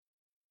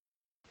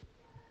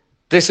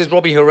This is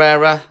Robbie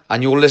Herrera,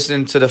 and you're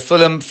listening to the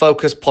Fulham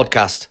Focus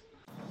podcast.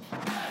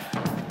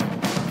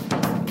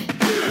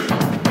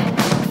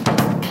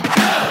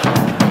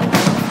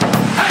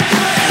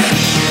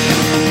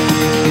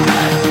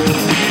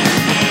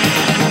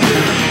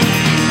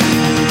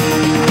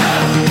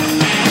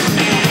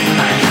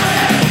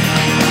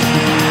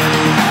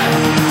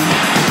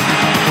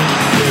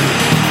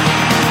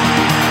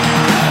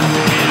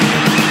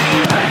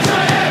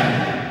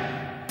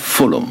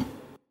 Fulham.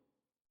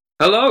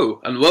 Hello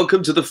and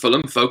welcome to the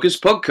Fulham Focus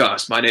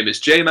podcast. My name is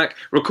J-Mac,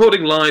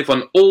 recording live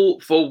on All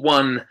for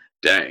One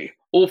Day.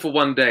 All for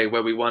One Day,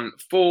 where we won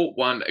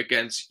 4-1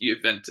 against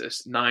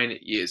Juventus 9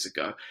 years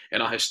ago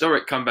in our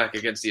historic comeback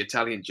against the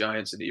Italian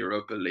giants in the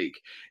Europa League.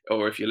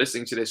 Or if you're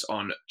listening to this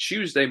on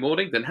Tuesday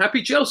morning, then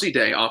happy Chelsea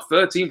Day, our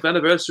 13th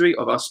anniversary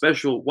of our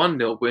special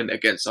 1-0 win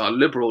against our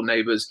Liberal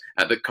neighbours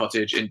at the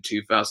Cottage in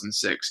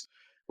 2006.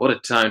 What a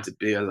time to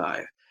be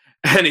alive.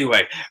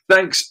 Anyway,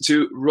 thanks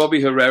to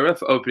Robbie Herrera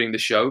for opening the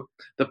show.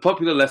 The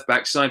popular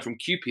left-back signed from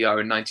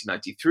QPR in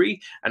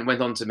 1993 and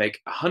went on to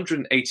make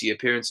 180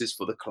 appearances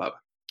for the club.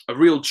 A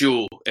real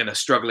jewel in a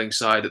struggling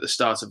side at the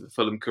start of the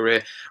Fulham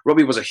career,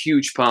 Robbie was a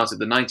huge part of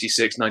the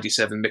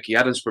 96-97 Mickey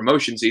Adams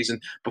promotion season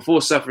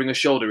before suffering a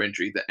shoulder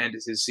injury that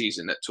ended his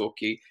season at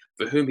Torquay,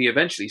 for whom he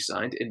eventually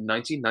signed in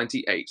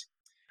 1998.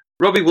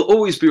 Robbie will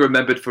always be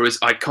remembered for his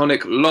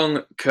iconic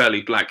long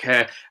curly black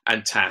hair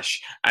and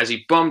tash as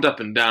he bombed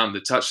up and down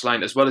the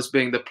touchline, as well as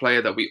being the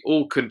player that we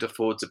all couldn't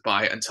afford to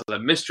buy until a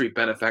mystery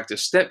benefactor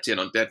stepped in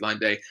on deadline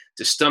day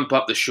to stump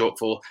up the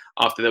shortfall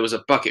after there was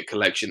a bucket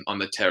collection on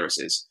the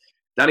terraces.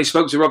 Danny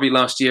spoke to Robbie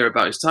last year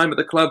about his time at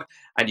the club,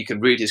 and you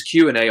can read his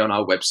Q&A on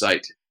our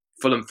website,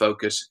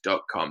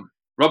 fulhamfocus.com.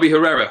 Robbie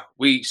Herrera,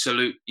 we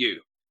salute you.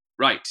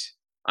 Right,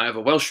 I have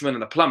a Welshman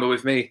and a plumber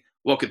with me.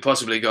 What could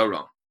possibly go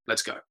wrong?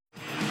 Let's go.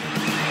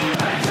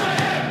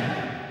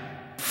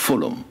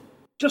 Fulham.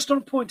 Just on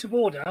a point of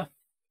order.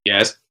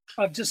 Yes.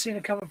 I've just seen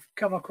it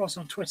come across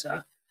on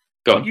Twitter.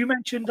 Go on. You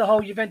mentioned the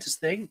whole Juventus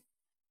thing.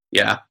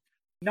 Yeah.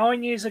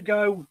 9 years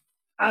ago,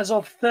 as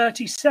of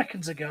 30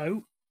 seconds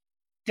ago,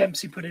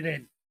 Dempsey put it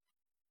in.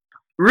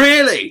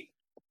 Really?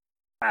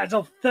 As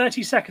of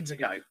 30 seconds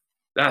ago.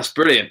 That's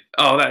brilliant.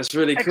 Oh, that's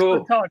really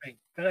Excellent cool. timing.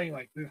 But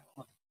anyway, move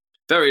on.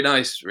 Very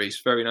nice,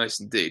 Reese. Very nice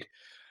indeed.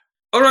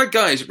 All right,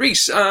 guys.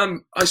 Reese,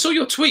 I saw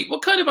your tweet.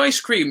 What kind of ice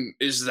cream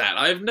is that?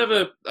 I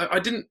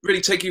didn't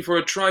really take you for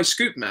a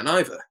tri-scoop man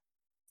either.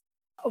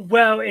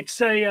 Well, it's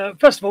a,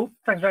 first of all,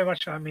 thanks very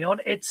much for having me on.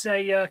 It's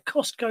a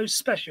Costco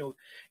special.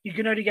 You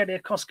can only get it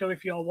at Costco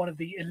if you're one of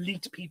the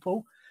elite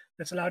people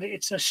that's allowed it.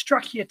 It's a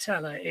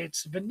stracciatella.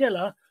 It's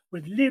vanilla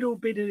with little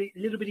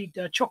bitty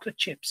chocolate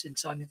chips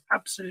inside. It's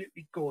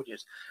absolutely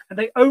gorgeous. And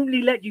they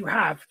only let you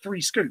have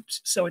 3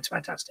 scoops, so it's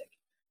fantastic.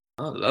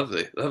 Oh,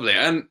 lovely, lovely.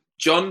 And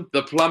John,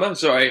 the plumber.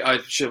 Sorry, I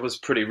was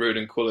pretty rude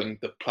in calling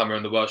the plumber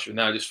and the Welshman.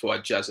 Now I just thought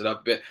I'd jazz it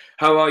up a bit.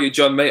 How are you,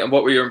 John, mate? And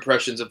what were your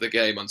impressions of the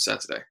game on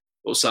Saturday?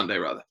 Or Sunday,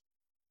 rather?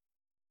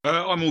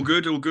 I'm all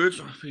good, all good.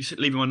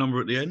 Leaving my number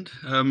at the end.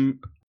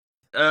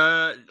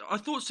 I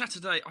thought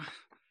Saturday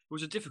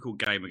was a difficult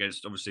game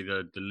against, obviously,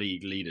 the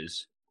league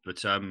leaders.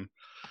 But I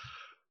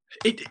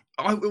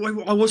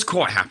was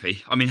quite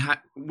happy. I mean,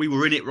 we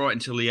were in it right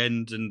until the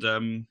end. And,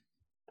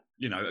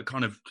 a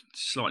kind of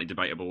slightly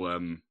debatable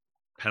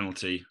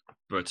penalty.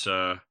 But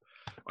I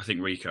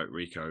think Rico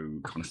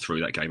kind of threw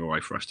that game away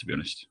for us, to be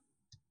honest.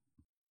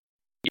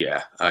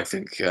 Yeah, I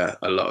think a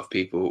lot of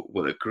people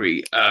will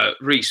agree.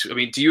 Reese, I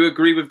mean, do you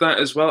agree with that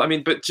as well? I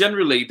mean, but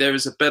generally there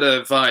is a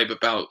better vibe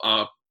about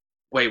our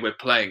way we're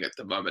playing at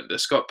the moment. The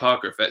Scott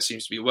Parker effect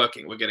seems to be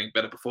working. We're getting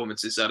better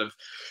performances out of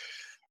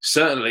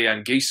certainly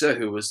Anguissa,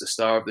 who was the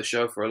star of the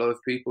show for a lot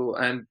of people,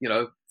 and,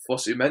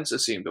 Fosu Mensah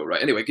seemed all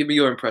right. Anyway, give me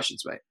your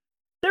impressions, mate.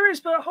 There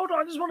is, but hold on.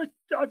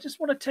 I just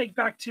want to take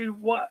back to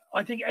what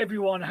I think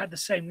everyone had the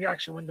same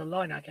reaction when the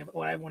line-out came.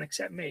 Well, everyone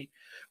except me.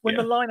 When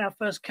the line-out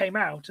first came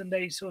out, and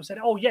they sort of said,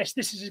 "Oh yes,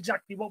 this is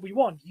exactly what we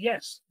want."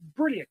 Yes,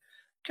 brilliant.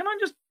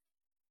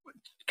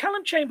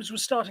 Callum Chambers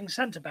was starting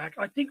centre back.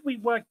 I think we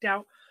worked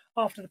out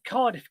after the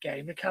Cardiff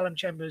game that Callum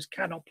Chambers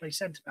cannot play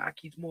centre back.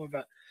 He's more of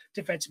a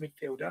defensive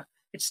midfielder.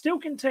 It still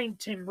contained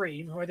Tim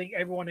Ream, who I think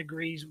everyone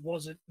agrees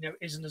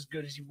isn't as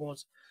good as he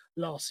was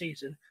last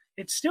season.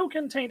 It still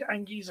contained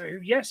Anguissa, who,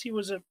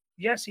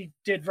 he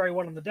did very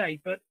well on the day,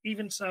 but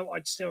even so,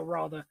 I'd still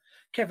rather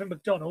Kevin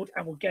McDonald,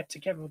 and we'll get to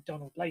Kevin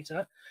McDonald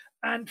later,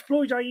 and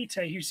Floyd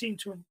Aite, who seemed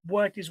to have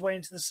worked his way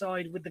into the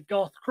side with the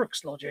Garth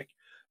Crooks logic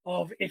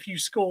of if you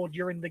scored,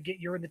 you're in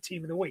the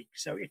team of the week.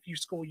 So if you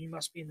score, you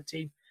must be in the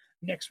team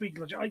next week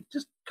logic. I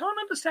just can't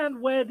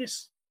understand where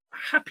this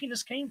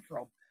happiness came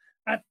from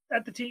at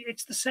the team.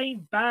 It's the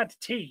same bad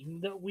team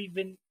that we've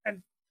been,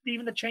 and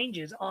even the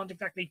changes aren't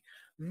exactly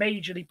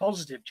majorly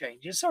positive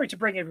changes. Sorry to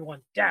bring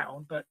everyone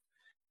down, but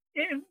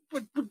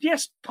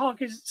yes,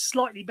 Park is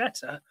slightly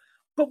better,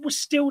 but we're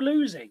still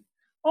losing.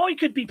 I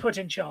could be put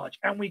in charge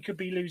and we could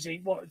be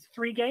losing,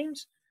 3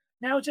 games?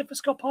 Now is it for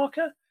Scott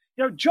Parker?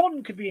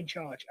 John could be in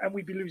charge and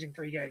we'd be losing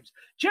 3 games.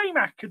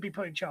 J-Mac could be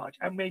put in charge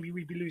and maybe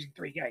we'd be losing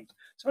 3 games.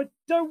 So I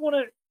don't want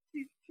to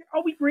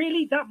are we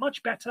really that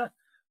much better?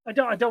 I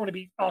don't want to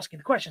be asking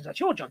the questions. That's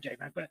your job,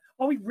 J-Mac, but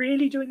are we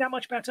really doing that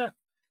much better?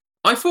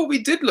 I thought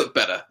we did look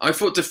better. I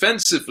thought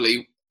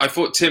defensively, I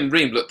thought Tim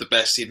Ream looked the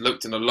best he'd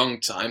looked in a long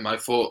time. I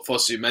thought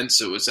Fosu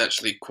Mensah was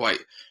actually quite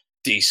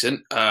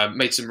decent,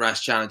 made some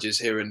rash challenges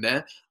here and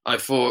there. I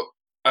thought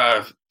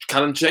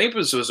Callum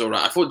Chambers was all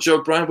right. I thought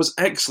Joe Bryan was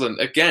excellent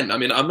again. I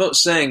mean, I'm not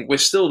saying we're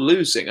still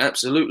losing,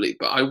 absolutely,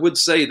 but I would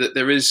say that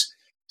there is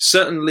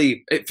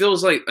certainly, it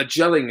feels like a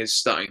gelling is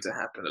starting to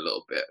happen a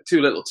little bit.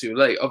 Too little, too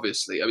late,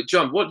 obviously. I mean,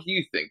 John, what do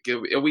you think?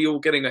 Are we all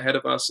getting ahead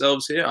of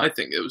ourselves here? I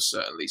think there was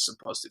certainly some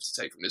positives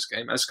to take from this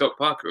game, as Scott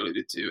Parker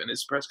alluded to in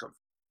his press conference.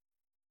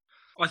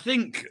 I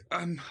think,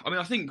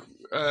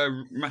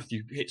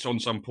 Matthew hits on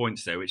some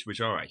points there,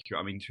 which are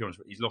accurate. I mean, to be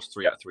honest, he's lost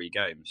 3 out of 3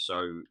 games,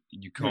 so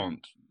you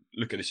can't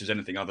look at this as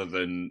anything other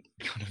than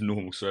kind of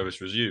normal service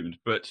resumed.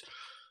 But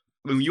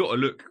I mean, you got to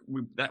look,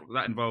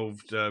 that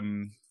involved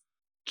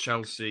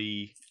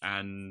Chelsea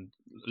and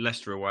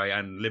Leicester away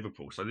and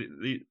Liverpool. So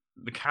the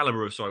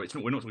calibre of side,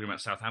 we're not talking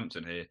about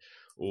Southampton here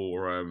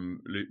or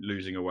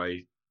losing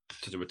away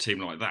to a team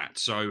like that.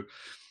 So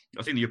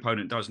I think the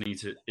opponent does need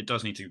to,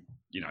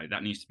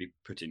 that needs to be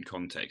put in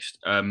context.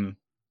 I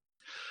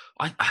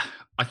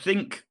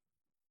think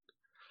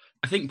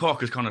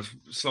Parker's kind of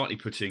slightly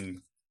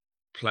putting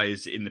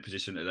players in the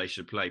position that they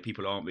should play.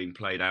 People aren't being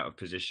played out of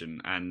position.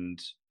 And,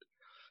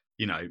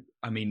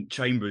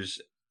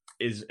 Chambers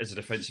is, as a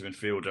defensive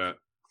midfielder,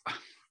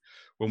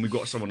 when we've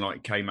got someone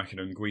like K-Mac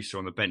and Greaser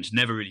on the bench,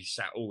 never really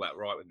sat all that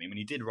right with me. I mean,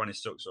 he did run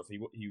his socks off. He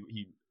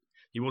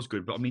was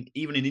good. But, I mean,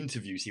 even in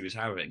interviews he was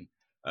having,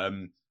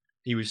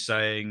 he was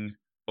saying,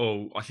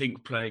 I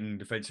think playing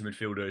defensive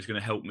midfielder is going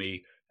to help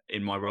me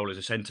in my role as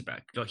a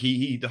centre-back. Like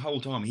he the whole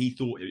time, he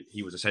thought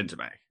he was a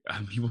centre-back.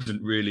 He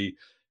wasn't really,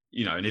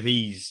 and if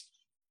he's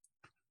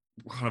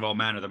kind of our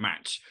man of the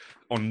match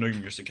on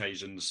numerous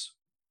occasions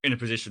in a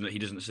position that he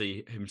doesn't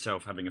see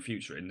himself having a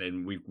future in,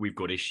 then we've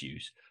got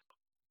issues.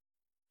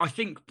 I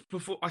think we're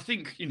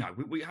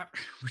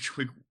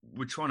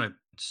trying to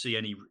see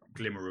any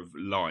glimmer of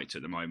light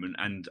at the moment,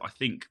 and I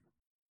think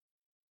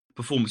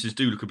performances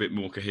do look a bit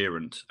more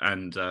coherent,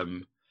 and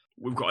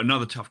we've got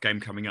another tough game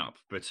coming up,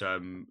 but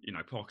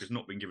Parker's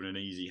not been given an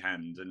easy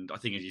hand, and I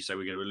think, as you say,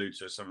 we're going to allude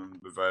to some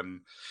of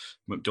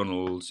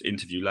McDonald's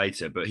interview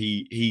later, but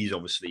he's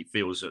obviously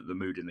feels that the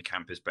mood in the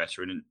camp is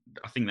better, and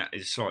I think that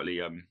is slightly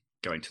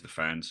going to the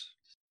fans.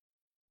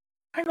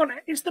 Hang on,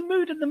 is the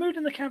mood in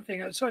the camp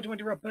thing? Sorry to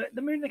interrupt, but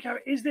the mood in the camp,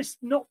 is this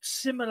not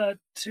similar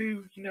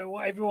to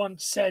what everyone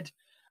said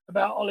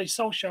about Ole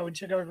Solskjaer when he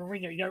took over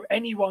Mourinho?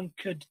 Anyone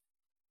could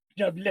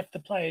lift the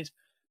players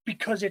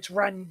because it's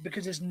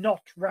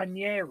not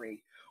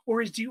Ranieri,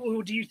 or do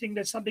you think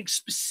there's something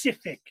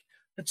specific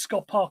that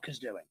Scott Parker's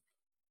doing?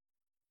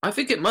 I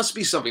think it must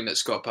be something that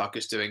Scott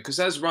Parker's doing, because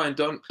as Ryan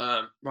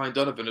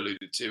Donovan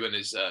alluded to in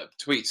his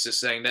tweets, is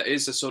saying there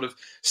is a sort of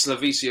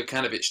Slavisa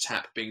Jokanovic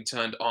tap being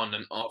turned on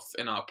and off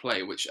in our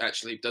play, which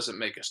actually doesn't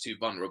make us too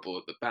vulnerable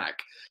at the back.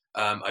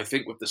 I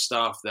think with the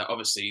staff that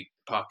obviously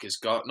Parker's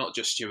got, not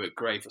just Stuart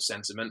Gray for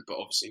sentiment, but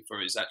obviously for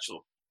his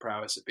actual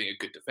prowess at being a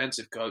good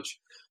defensive coach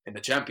in the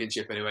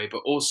Championship anyway,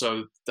 but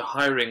also the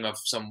hiring of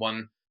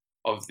someone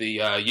of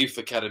the youth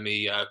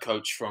academy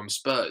coach from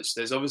Spurs.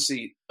 There's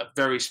obviously a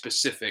very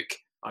specific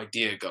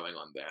idea going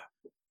on there.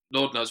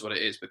 Lord knows what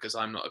it is, because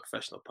I'm not a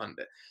professional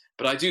pundit.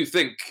 But I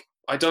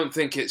don't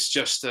think it's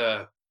just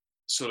a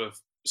sort of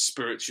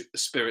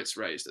spirits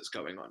raise that's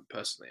going on,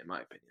 personally, in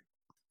my opinion.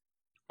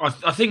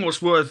 I think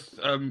what's worth,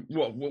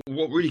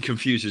 what really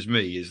confuses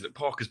me is that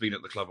Parker's been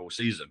at the club all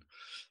season.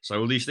 So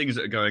all these things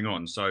that are going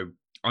on. So,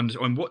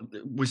 and what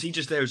was he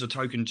just there as a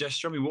token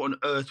gesture? I mean, what on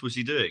earth was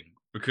he doing?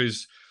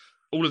 Because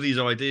all of these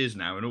ideas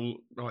now, and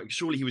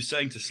surely he was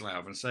saying to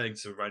Slav and saying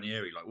to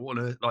Ranieri, what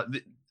on earth,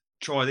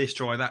 try this,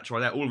 try that, try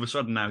that. All of a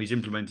sudden now he's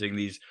implementing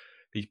these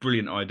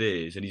brilliant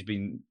ideas, and he's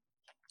been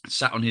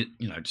sat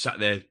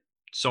there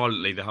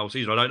silently the whole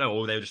season. I don't know,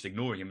 or they were just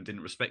ignoring him and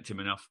didn't respect him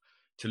enough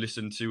to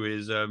listen to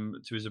his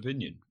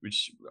opinion,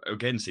 which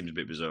again seems a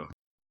bit bizarre.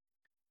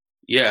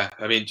 Yeah,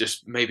 I mean,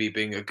 just maybe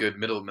being a good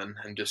middleman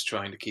and just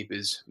trying to keep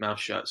his mouth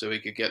shut so he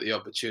could get the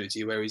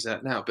opportunity where he's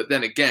at now. But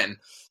then again,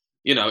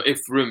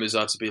 if rumours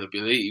are to be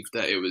believed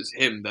that it was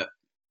him that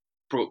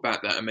brought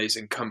back that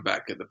amazing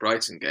comeback at the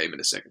Brighton game in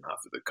the second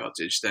half of the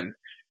Cottage, then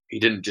he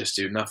didn't just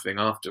do nothing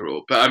after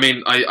all. But I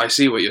mean, I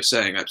see what you're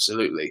saying,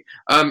 absolutely.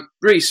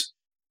 Reese,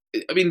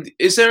 I mean,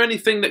 is there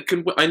anything that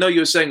can... I know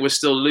you're saying we're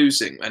still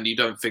losing and you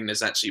don't think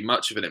there's actually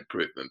much of an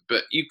improvement,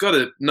 but you've got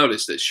to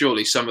notice that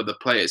surely some of the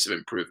players have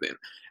improved in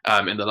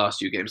the last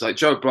few games. Like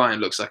Joe Bryan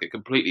looks like a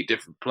completely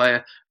different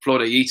player.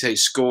 Florida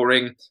Yite's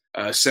scoring.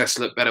 Cess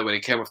looked better when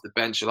he came off the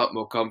bench, a lot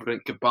more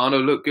confident.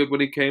 Cabano looked good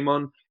when he came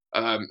on.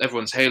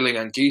 Everyone's hailing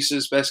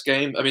Anguissa's best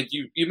game. I mean,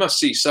 you must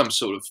see some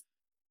sort of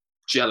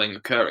gelling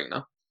occurring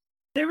now.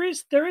 There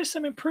is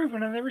some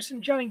improvement and there is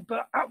some gelling,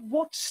 but at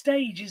what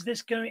stage is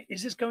this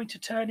going to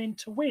turn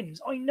into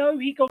wins? I know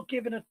he got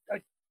given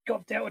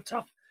got dealt a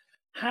tough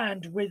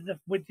hand with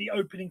the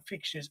opening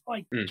fixtures.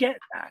 I get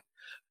that,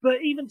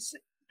 but even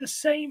the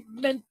same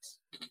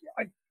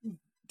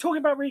talking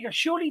about Rico,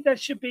 surely there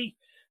should be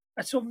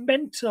a sort of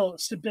mental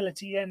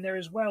stability in there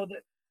as well,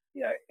 that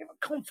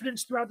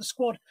confidence throughout the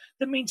squad,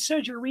 that means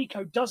Sergio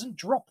Rico doesn't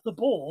drop the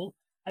ball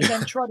and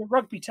then try to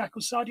rugby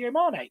tackle Sadio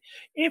Mane.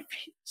 If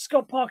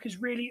Scott Parker is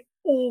really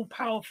all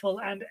powerful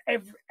and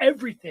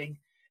everything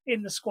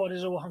in the squad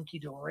is all hunky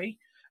dory,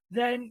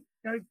 then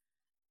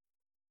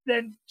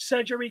then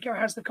Sergio Rico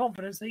has the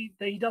confidence that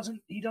he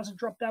doesn't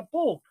drop that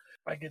ball.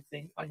 I can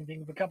think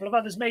of a couple of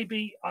others.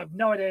 Maybe I've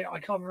no idea. I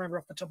can't remember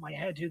off the top of my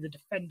head who the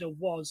defender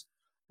was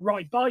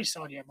right by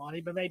Sadio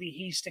Mane, but maybe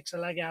he sticks a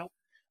leg out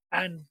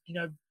and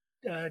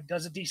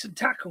does a decent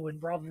tackle,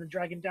 and rather than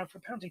drag him down for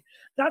a penalty,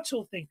 that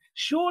sort of thing.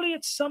 Surely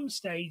at some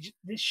stage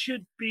this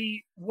should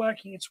be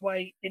working its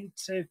way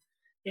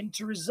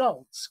into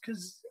results,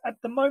 because at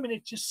the moment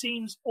it just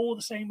seems all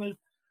the same with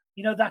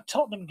that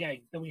Tottenham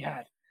game that we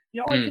had.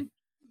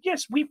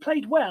 Yes, we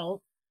played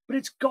well, but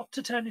it's got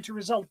to turn into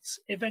results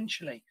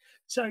eventually.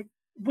 So,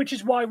 which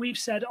is why we've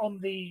said on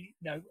the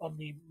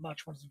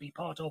Much Wanted to Be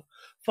Part of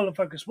Fulham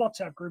Focus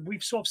WhatsApp group,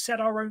 we've sort of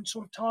set our own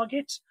sort of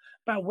targets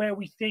about where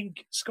we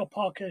think Scott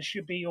Parker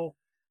should be, or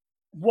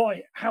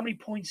how many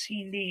points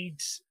he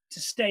needs to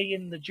stay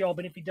in the job,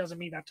 and if he doesn't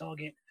meet that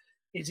target,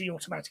 is he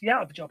automatically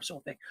out of the job,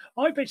 sort of thing.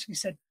 I basically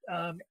said,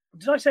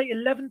 did I say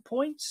 11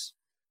 points?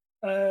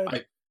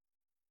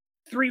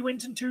 3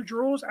 wins and 2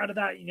 draws. Out of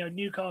that,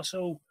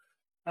 Newcastle,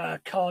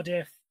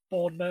 Cardiff,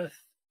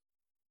 Bournemouth.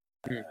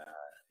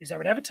 Is there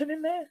an Everton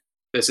in there?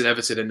 There's an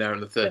Everton in there on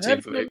the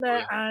 13th of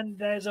April. And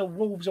there's a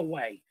Wolves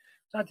away.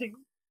 So I think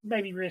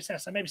maybe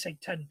reassess that. Maybe say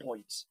 10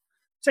 points.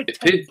 Say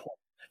 10 points.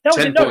 That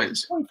was 10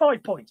 points.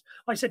 25 points.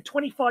 I said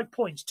 25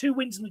 points. 2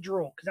 wins in the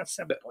draw, because that's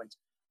 7 points.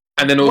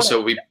 And then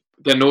also we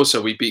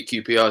beat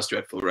QPR's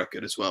dreadful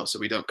record as well, so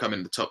we don't come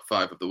in the top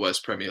 5 of the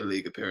worst Premier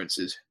League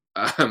appearances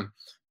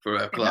for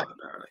our club,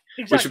 apparently.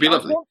 Exactly. Which would be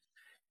lovely.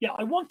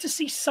 I want to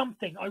see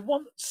something. I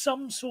want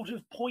some sort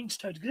of points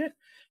total.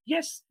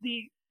 Yes,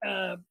 the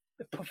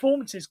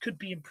performances could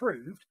be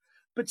improved,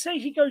 but say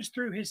he goes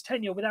through his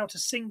tenure without a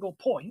single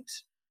point,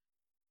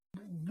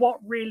 what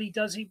really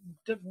does he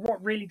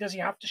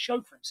have to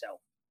show for himself?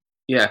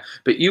 Yeah,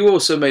 but you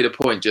also made a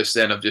point just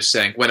then of just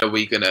saying, when are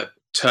we going to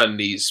turn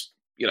these,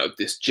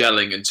 this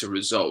gelling into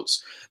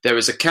results? There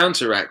is a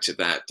counteract to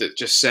that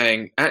just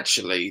saying,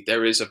 actually,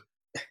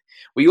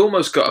 we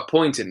almost got a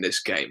point in this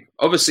game.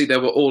 Obviously, they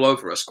were all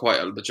over us quite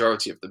a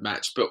majority of the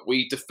match, but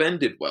we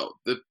defended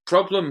well. The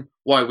problem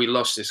why we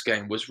lost this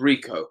game was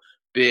Rico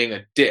being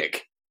a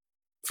dick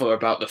for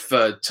about the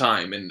 3rd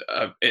time in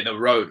a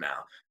row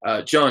now.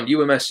 John, you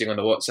were messaging on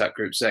the WhatsApp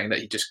group saying that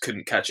he just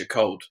couldn't catch a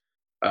cold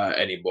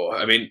anymore.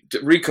 I mean,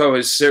 Rico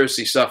is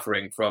seriously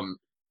suffering from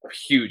a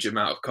huge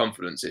amount of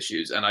confidence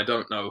issues, and I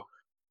don't know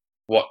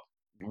what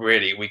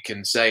really we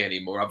can say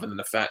anymore other than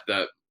the fact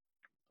that,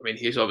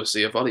 he's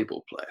obviously a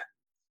volleyball player.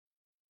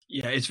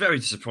 Yeah, it's very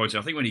disappointing.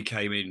 I think when he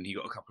came in, he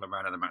got a couple of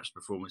man of the match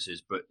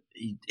performances, but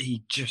he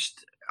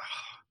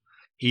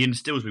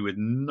instills me with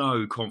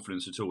no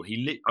confidence at all.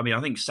 I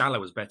think Salah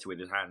was better with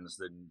his hands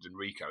than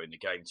Rico in the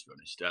game, to be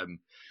honest.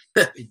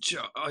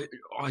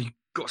 I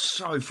got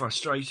so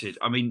frustrated.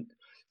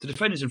 The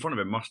defenders in front of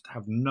him must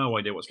have no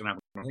idea what's going to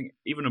happen. I think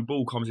even a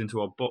ball comes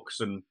into our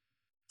box and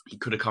he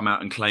could have come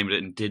out and claimed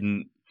it and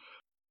didn't.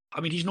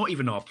 He's not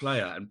even our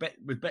player. And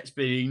with Betts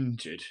being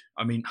injured,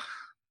 I'm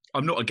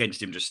not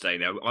against him just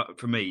staying there.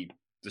 For me,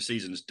 the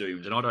season's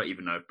doomed, and I don't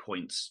even know if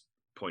points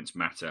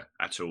matter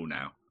at all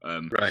now.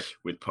 Right.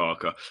 With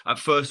Parker, at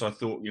first I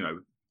thought,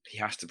 he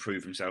has to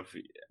prove himself,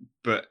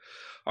 but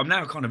I'm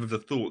now kind of the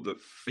thought that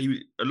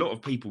a lot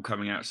of people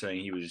coming out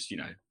saying he was,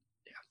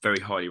 very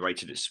highly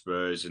rated at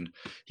Spurs, and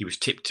he was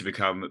tipped to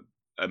become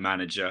a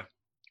manager.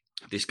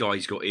 This guy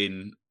he's got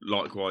in,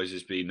 likewise,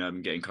 has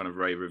been getting kind of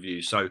rave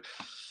reviews. So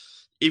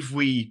if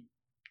we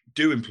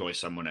do employ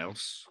someone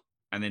else,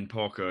 and then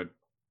Parker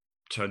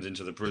turns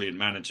into the brilliant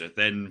manager,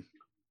 then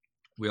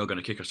we are going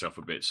to kick ourselves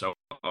a bit. So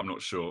I'm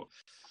not sure.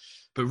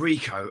 But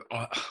Rico,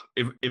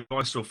 if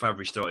I saw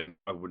Fabry starting,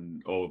 I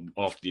wouldn't, or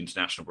after the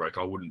international break,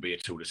 I wouldn't be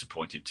at all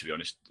disappointed, to be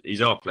honest.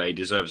 He's our player, he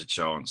deserves a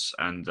chance.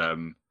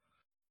 And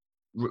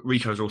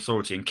Rico's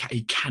authority, and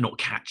he cannot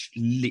catch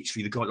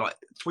literally the guy. Like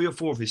 3 or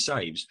 4 of his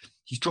saves,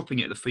 he's dropping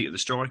it at the feet of the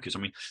strikers.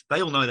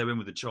 They all know they're in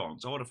with a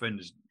chance. Our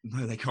defenders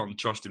know they can't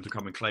trust him to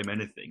come and claim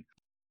anything.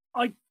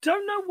 I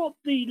don't know what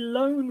the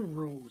loan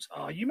rules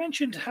are. You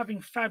mentioned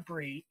having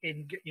Fabry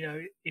in,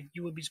 if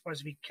you would be surprised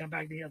if he came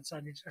back to the other side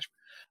of the international.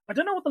 I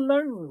don't know what the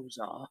loan rules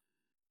are,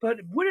 but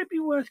would it be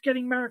worth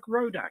getting Marek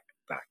Rodak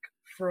back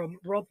from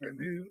Rotherham,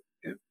 who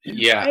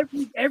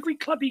every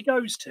club he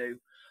goes to,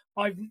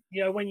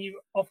 when you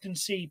often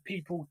see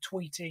people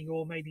tweeting,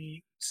 or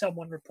maybe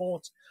someone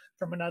reports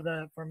from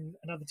another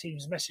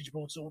team's message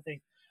board sort of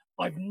thing,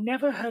 I've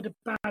never heard a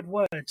bad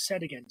word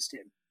said against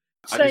him.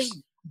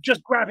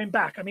 Just grab him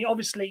back.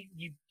 Obviously,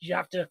 you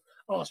have to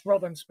ask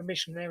Rotherham's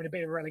permission. They're in a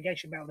bit of a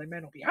relegation battle. They may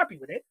not be happy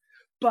with it,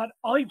 but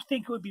I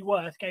think it would be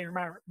worth getting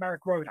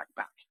Marek Rodak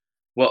back.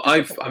 Well,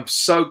 I'm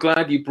so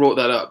glad you brought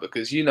that up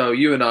because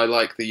you and I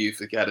like the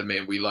youth academy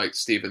and we liked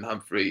Stephen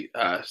Humphreys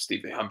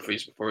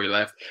before he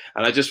left,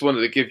 and I just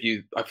wanted to give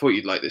you. I thought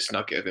you'd like this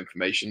nugget of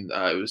information.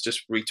 It was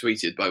just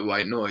retweeted by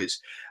White Noise,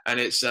 and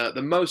it's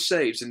the most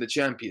saves in the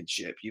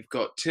championship. You've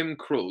got Tim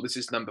Krul. This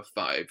is number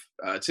 5.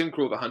 Tim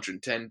Krul with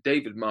 110,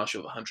 David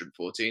Marshall with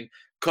 114,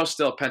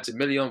 Costel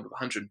Pantamillion with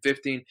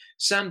 115,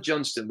 Sam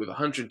Johnston with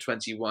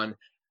 121.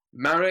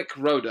 Marek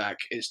Rodak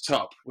is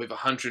top with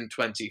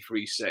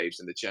 123 saves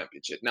in the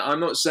championship. Now, I'm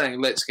not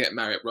saying let's get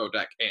Marek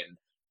Rodak in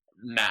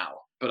now,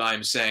 but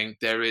I'm saying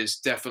there is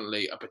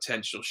definitely a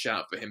potential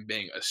shout for him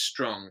being a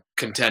strong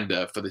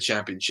contender for the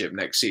championship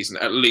next season,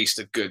 at least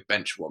a good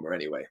bench warmer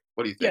anyway.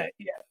 What do you think?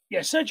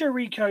 Yeah. Sergio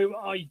Rico,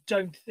 I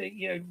don't think,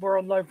 we're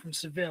on loan from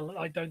Seville.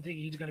 I don't think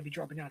he's going to be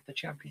dropping out of the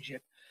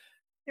championship.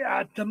 Yeah,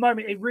 at the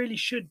moment, it really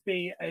should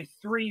be a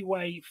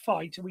 3-way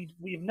fight. We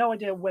have no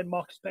idea when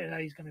Marcus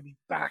Payet is going to be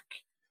back.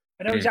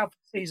 I know he's out for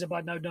the season,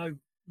 but no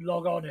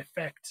log-on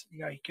effect.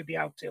 He could be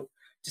out till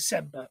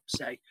December,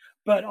 say.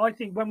 But I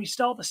think when we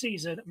start the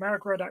season,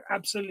 Marek Rodak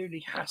absolutely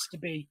has to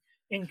be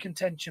in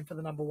contention for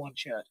the number 1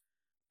 shirt.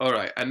 All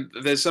right, and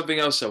there's something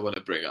else I want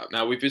to bring up.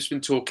 Now, we've just been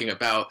talking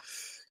about,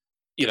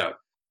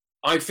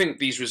 I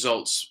think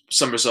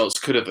some results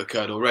could have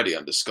occurred already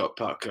under Scott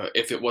Parker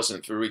if it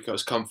wasn't for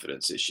Rico's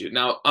confidence issue.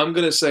 Now, I'm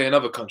going to say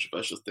another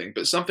controversial thing,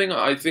 but something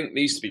I think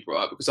needs to be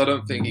brought up because I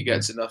don't think he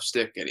gets enough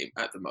stick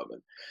at the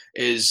moment,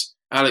 is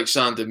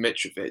Alexander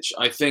Mitrovic.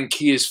 I think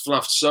he has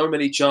fluffed so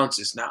many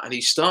chances now, and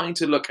he's starting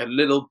to look a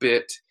little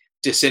bit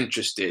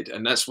disinterested,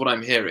 and that's what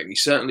I'm hearing. He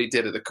certainly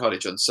did at the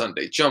Cottage on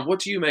Sunday. John,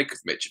 what do you make of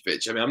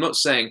Mitrovic? I mean, I'm not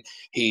saying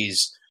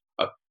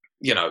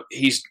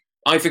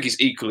I think he's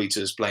equally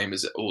to as blame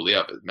as all the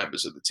other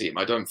members of the team.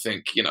 I don't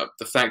think,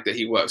 the fact that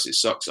he works his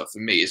socks off for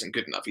me isn't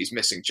good enough. He's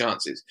missing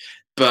chances.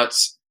 But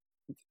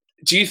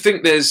do you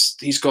think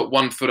he's got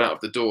one foot out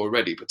of the door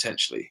already,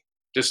 potentially?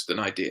 Just an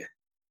idea.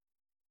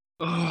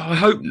 Oh, I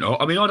hope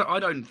not. I mean, I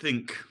don't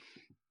think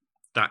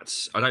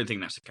that's the case. I don't think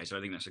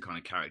that's the kind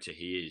of character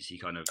he is. He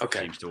kind of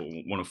seems to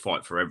want to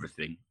fight for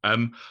everything. I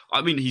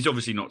mean, he's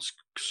obviously not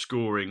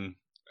scoring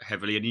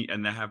heavily,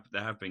 and there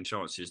have been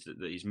chances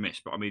that he's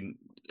missed. But I mean,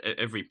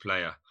 every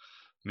player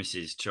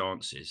misses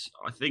chances.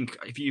 I think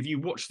if you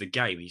watch the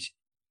game, he's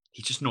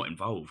just not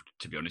involved.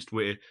 To be honest,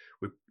 we're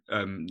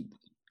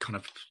kind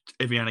of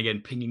every now and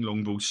again pinging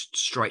long balls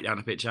straight down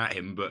the pitch at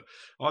him. But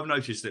I've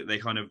noticed that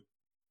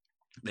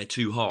they're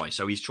too high,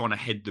 so he's trying to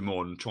head them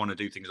on, trying to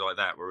do things like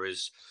that.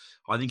 Whereas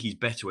I think he's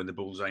better when the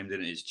ball's aimed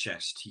in at his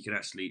chest. He can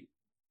actually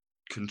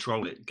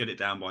control it, get it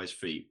down by his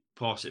feet,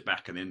 pass it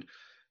back, and then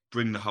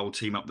bring the whole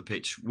team up the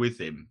pitch with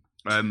him,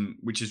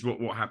 which is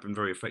what happened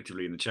very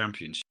effectively in the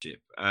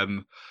championship.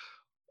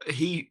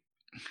 He's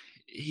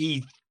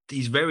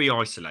very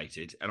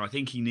isolated, and I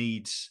think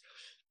it's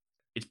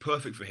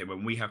perfect for him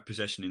when we have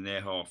possession in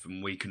their half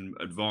and we can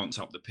advance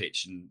up the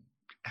pitch and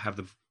have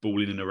the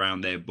ball in and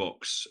around their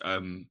box.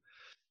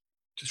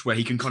 Just where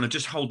he can kind of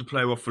just hold the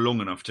player off for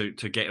long enough to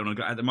get on.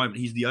 At the moment,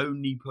 he's the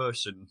only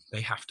person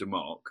they have to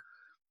mark,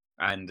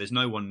 and there's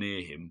no one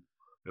near him.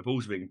 The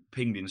ball's being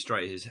pinged in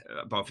straight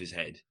above his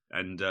head,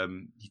 and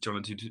he's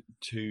trying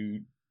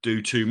to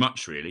do too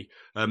much, really.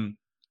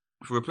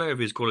 For a player of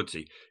his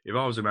quality, if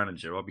I was a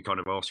manager, I'd be kind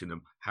of asking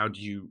them, how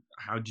do you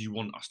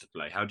want us to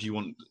play? How do you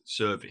want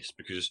service?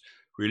 Because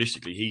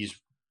realistically, he's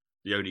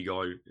the only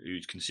guy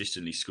who's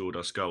consistently scored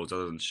us goals,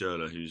 other than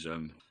Schürrle, who's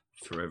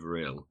forever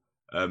ill.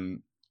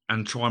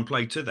 And try and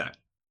play to that.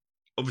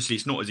 Obviously,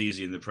 it's not as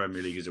easy in the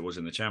Premier League as it was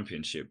in the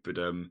Championship, but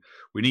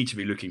we need to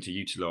be looking to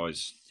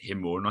utilise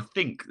him more. And I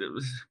think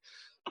that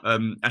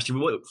actually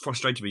what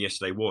frustrated me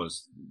yesterday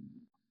was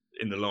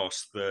in the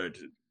last third,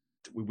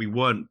 we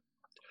weren't,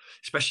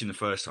 especially in the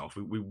first half,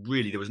 we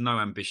really, there was no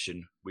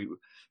ambition.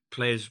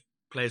 Players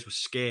were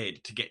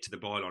scared to get to the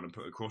byline and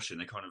put a cross in.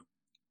 They kind of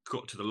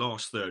got to the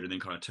last third and then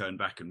kind of turned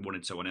back and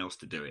wanted someone else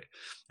to do it.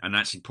 And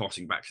actually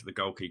passing back to the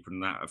goalkeeper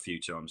and that a few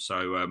times.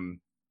 So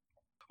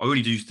I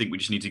really do think we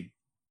just need to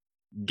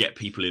get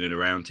people in and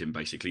around him,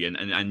 basically,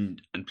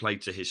 and play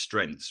to his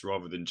strengths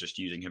rather than just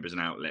using him as an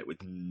outlet with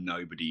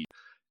nobody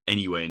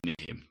anywhere near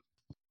him.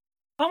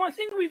 I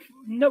think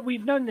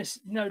we've known this.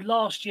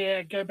 Last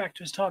year, going back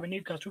to his time in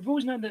Newcastle, we've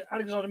always known that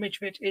Alexander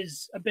Mitrovic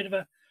is a bit of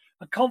a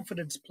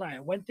confidence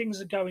player. When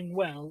things are going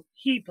well,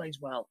 he plays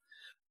well.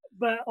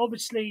 But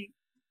obviously,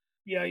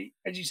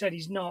 as you said,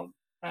 he's not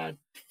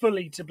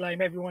fully to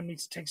blame. Everyone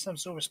needs to take some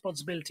sort of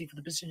responsibility for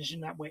the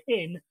position that we're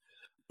in.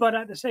 But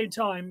at the same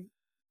time,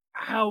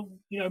 how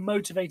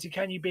motivated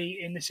can you be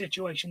in the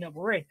situation that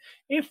we're in?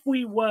 If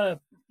we were,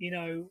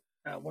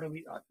 what are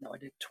we? No, I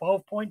did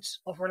 12 points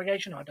off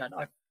relegation. I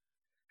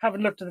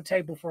haven't looked at the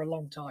table for a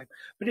long time.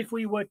 But if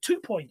we were 2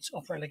 points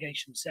off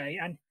relegation, say,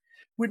 and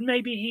would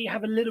maybe he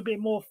have a little bit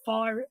more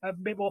fire,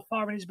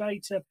 in his belly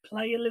to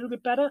play a little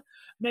bit better?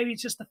 Maybe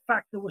it's just the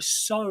fact that we're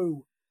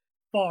so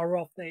far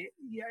off.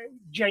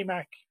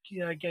 J-Mac,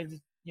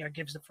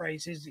 gives the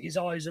phrase, his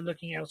eyes are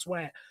looking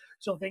elsewhere.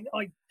 So I think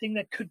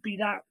there could be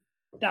that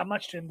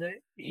much to him that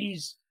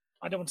he's,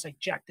 I don't want to say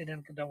jacked in,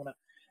 and I don't want to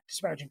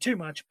disparaging too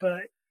much,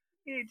 but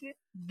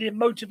the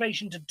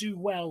motivation to do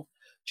well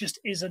just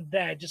isn't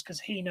there. Just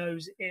because he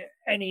knows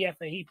any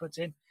effort he puts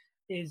in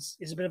is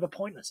a bit of a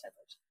pointless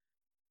effort.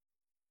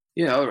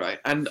 Yeah, all right.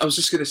 And I was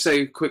just going to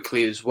say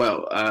quickly as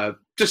well,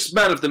 just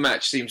man of the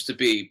match seems to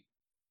be,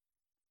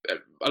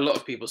 a lot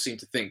of people seem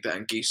to think that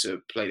Anguissa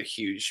played a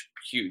huge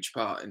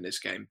part in this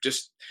game,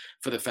 just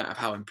for the fact of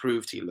how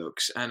improved he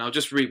looks. And I'll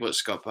just read what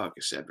Scott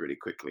Parker said really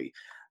quickly.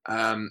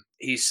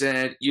 He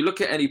said, you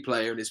look at any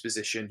player in his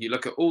position, you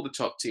look at all the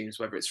top teams,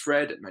 whether it's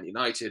Fred at Man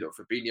United or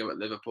Fabinho at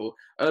Liverpool,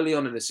 early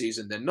on in the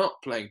season, they're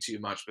not playing too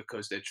much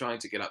because they're trying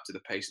to get up to the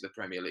pace of the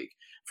Premier League.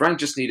 Frank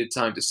just needed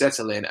time to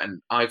settle in,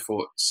 and I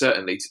thought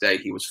certainly today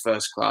he was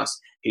first class.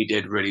 He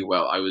did really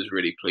well. I was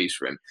really pleased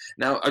for him.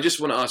 Now, I just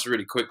want to ask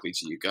really quickly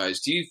to you guys,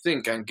 do you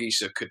think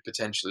Anguissa could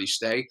potentially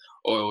stay,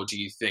 or do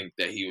you think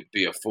that he would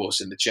be a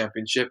force in the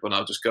Championship? And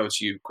I'll just go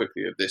to you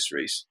quickly with this,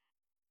 Reese.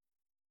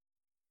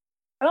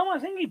 I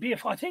think he'd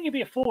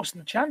be a force in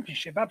the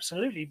Championship,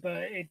 absolutely.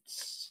 But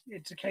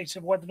it's a case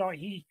of whether or not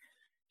he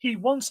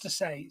wants to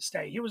stay.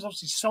 He was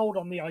obviously sold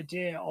on the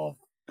idea of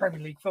Premier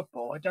League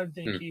football. I don't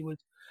think he was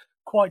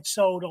quite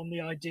sold on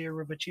the idea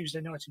of a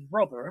Tuesday night in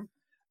Rotherham.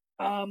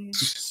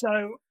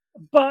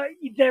 But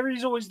there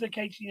is always the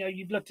case.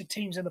 You've looked at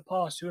teams in the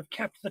past who have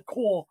kept the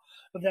core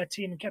of their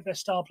team and kept their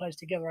star players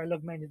together. I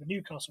look mainly at the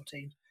Newcastle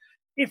team.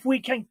 If we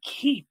can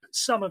keep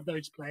some of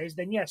those players,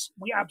 then yes,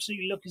 we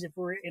absolutely look as if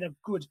we're in a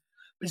good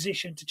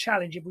position to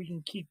challenge if we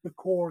can keep the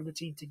core of the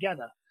team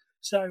together.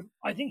 So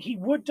I think he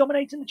would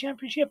dominate in the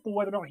Championship, but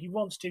whether or not he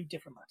wants to,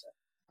 different matter.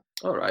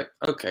 All right,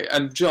 okay.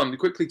 And John,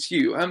 quickly to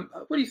you,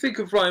 what do you think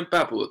of Ryan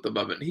Babel at the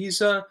moment? He's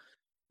been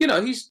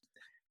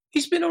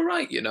all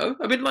right,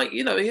 I mean,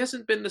 he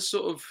hasn't been the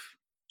sort of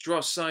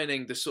Dross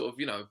signing, the sort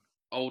of,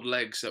 old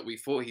legs that we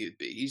thought he'd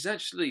be. He's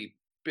actually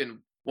been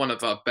one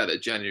of our better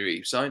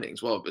January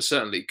signings. Well, but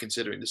certainly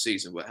considering the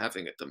season we're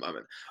having at the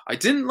moment. I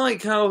didn't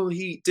like how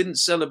he didn't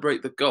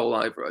celebrate the goal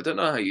either. I don't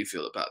know how you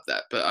feel about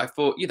that, but I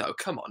thought,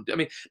 come on. I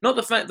mean, not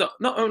the fact that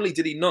not only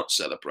did he not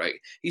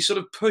celebrate, he sort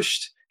of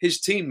pushed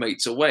his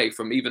teammates away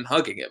from even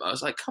hugging him. I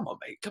was like, come on,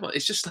 mate, come on.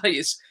 It's just like,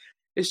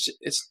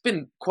 it's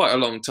been quite a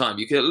long time.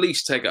 You could at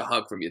least take a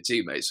hug from your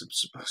teammates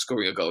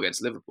scoring a goal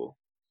against Liverpool.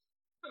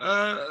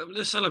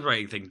 The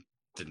celebrating thing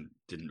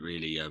didn't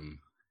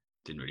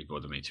really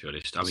bother me, to be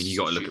honest. I mean, you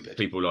got to look at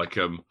people like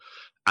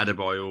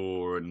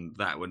Adebayor and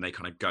that when they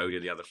kind of go to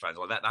the other fans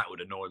like that. That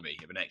would annoy me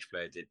if an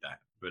ex-player did that.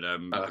 But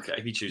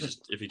if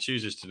he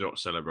chooses to not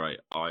celebrate,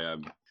 I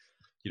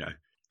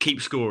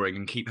keep scoring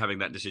and keep having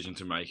that decision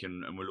to make,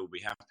 and we'll all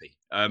be happy.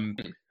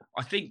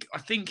 I think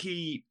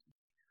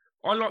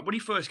I like when he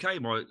first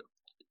came. I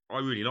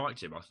really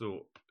liked him. I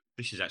thought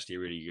this is actually a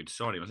really good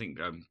signing. I think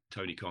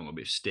Tony Khan got a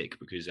bit of stick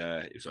because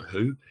it was like,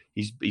 who?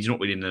 He's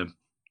not really in the.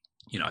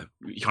 He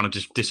kind of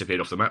just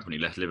disappeared off the map when he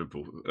left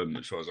Liverpool,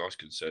 as far as I was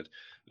concerned.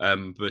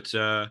 But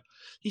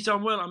he's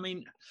done well. I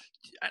mean,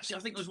 actually, I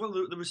think as well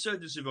the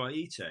resurgence of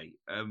Aite.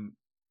 I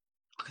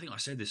think I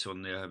said this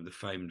on the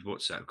famed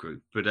WhatsApp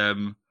group, but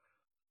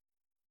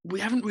we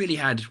haven't really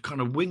had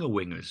kind of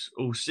wingers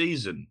all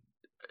season.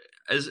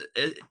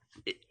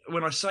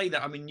 When I say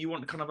that, I mean you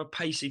want kind of a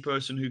pacey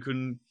person who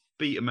can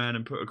beat a man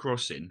and put a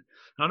cross in.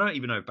 And I don't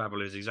even know if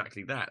Babel is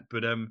exactly that,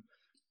 but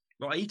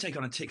Aite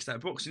kind of ticks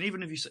that box. And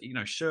even if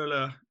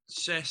Schürrle,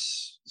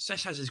 Cess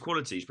has his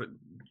qualities, but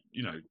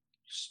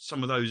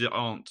some of those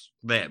aren't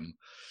them.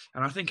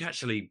 And I think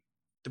actually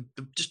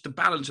just the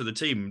balance of the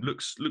team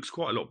looks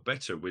quite a lot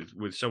better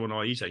with someone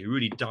like Aite who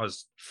really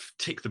does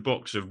tick the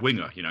box of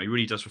winger. He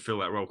really does fulfil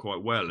that role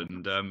quite well.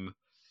 And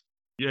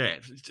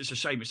it's a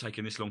shame it's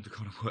taken this long to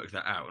kind of work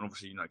that out. And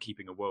obviously,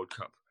 keeping a World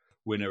Cup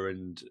winner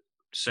and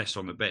Cess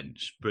on the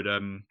bench. But I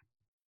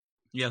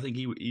think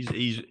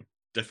he's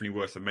definitely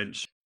worth a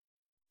mention.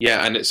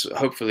 Yeah, and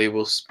hopefully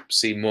we'll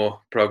see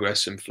more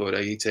progress from Floyd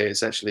Aite.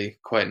 It's actually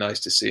quite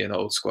nice to see an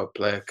old squad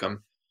player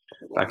come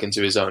back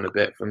into his own a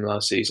bit from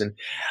last season.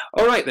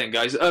 All right then,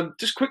 guys.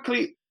 Just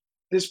quickly,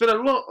 there's been a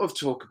lot of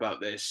talk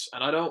about this,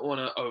 and I don't want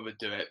to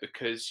overdo it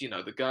because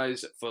the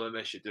guys at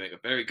Fulhamish are doing a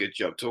very good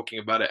job talking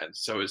about it, and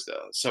so are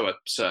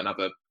certain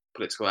other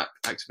political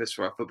activists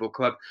for our football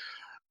club.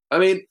 I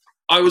mean,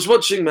 I was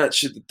watching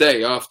Match of the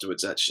Day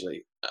afterwards,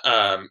 actually,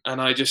 and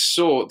I just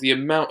saw the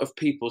amount of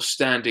people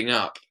standing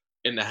up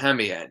in the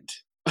hammy end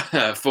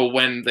for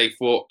when they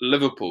thought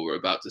Liverpool were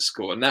about to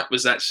score. And that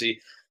was actually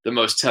the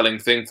most telling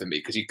thing for me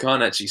because you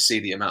can't actually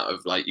see the amount of,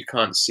 you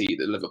can't see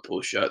the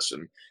Liverpool shirts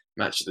from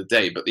Match of the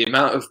Day, but the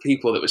amount of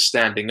people that were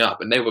standing up,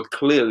 and they were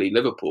clearly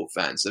Liverpool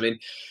fans. I mean,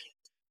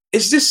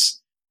 there's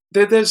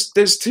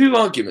two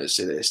arguments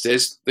to this.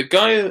 There's the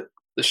guy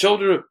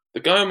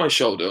on my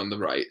shoulder on the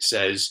right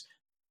says,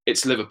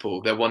 it's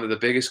Liverpool. They're one of the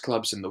biggest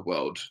clubs in the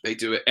world. They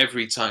do it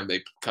every time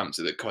they come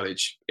to the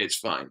Cottage. It's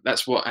fine.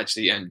 That's what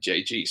actually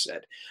MJG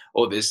said.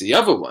 Or there's the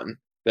other one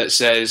that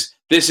says,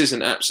 this is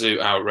an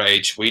absolute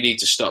outrage. We need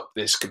to stop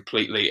this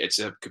completely. It's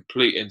a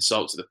complete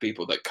insult to the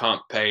people that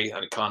can't pay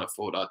and can't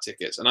afford our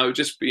tickets. And I would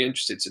just be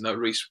interested to know,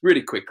 Reese,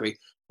 really quickly,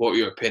 what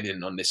your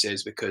opinion on this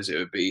is, because it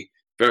would be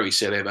very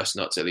silly of us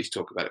not to at least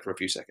talk about it for a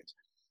few seconds.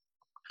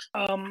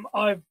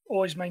 I've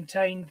always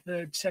maintained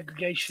that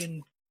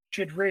segregation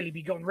should really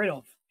be gotten rid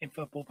of in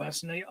football.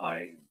 Personally,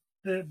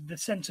 the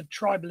sense of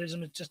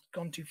tribalism has just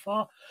gone too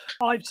far.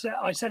 I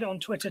said it on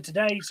Twitter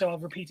today, so I'll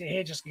repeat it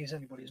here just in case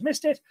anybody has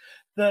missed it.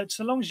 That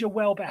so long as you're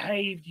well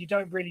behaved, you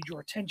don't really draw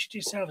attention to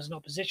yourself as an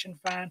opposition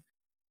fan.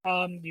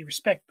 You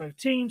respect both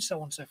teams, so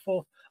on and so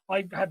forth.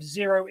 I have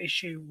zero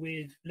issue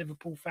with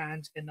Liverpool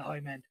fans in the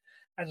home end.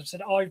 As I've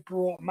said, I've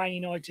brought Man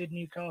United,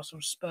 Newcastle,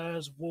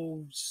 Spurs,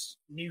 Wolves,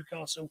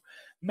 Newcastle,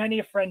 many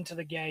a friend to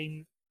the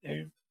game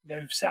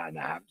who've sat in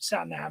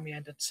the hammy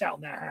end and sat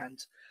on their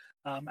hands,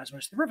 as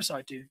most of the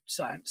Riverside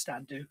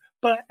stand do.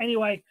 But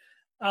anyway,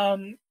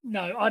 no,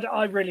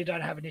 I really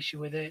don't have an issue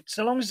with it.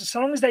 So long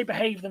as they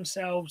behave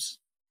themselves,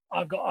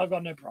 I've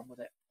got no problem with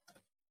it.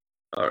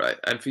 All right.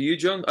 And for you,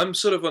 John, I'm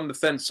sort of on the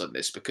fence on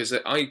this because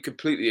I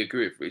completely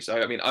agree with Reese.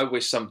 I mean, I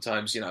wish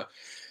sometimes,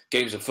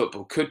 games of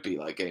football could be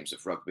like games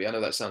of rugby. I know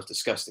that sounds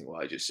disgusting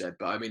what I just said,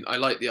 but I mean, I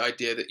like the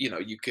idea that,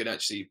 you can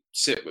actually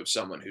sit with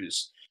someone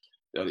who's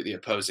the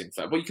opposing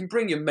fan. Well, you can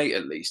bring your mate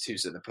at least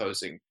who's an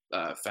opposing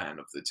fan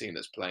of the team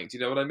that's playing. Do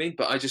you know what I mean?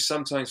 But I just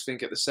sometimes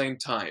think at the same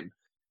time,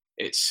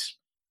 it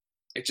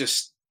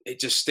just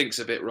stinks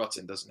a bit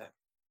rotten, doesn't it?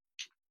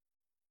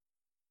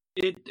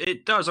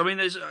 It does. I mean,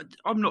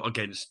 I'm not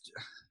against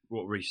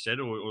what Reece said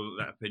or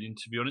that opinion,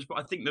 to be honest, but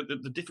I think that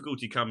the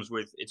difficulty comes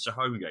with it's a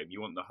home game.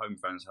 You want the home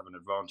fans to have an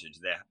advantage,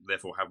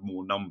 therefore have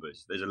more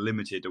numbers. There's a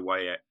limited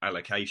away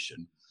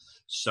allocation.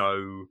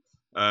 So,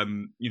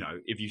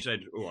 if you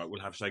said, all right,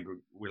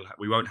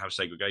 we won't have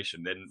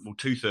segregation, then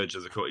 2/3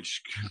 of the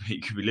cottage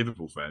could be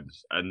Liverpool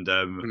fans, and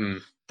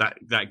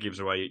that gives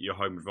away your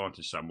home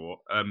advantage somewhat.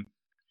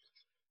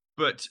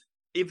 But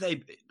if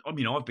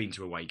I've been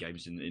to away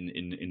games in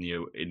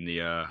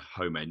the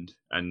home end,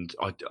 and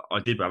I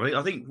did.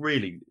 I think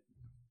really,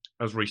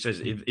 as Reece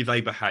says, if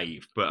they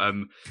behave, but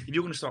if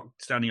you're going to start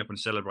standing up and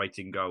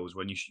celebrating goals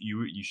when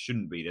you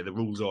shouldn't be there, the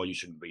rules are you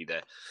shouldn't be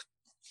there.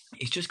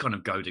 It's just kind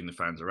of goading the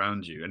fans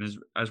around you. And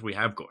as we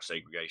have got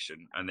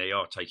segregation, and they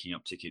are taking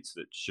up tickets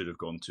that should have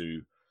gone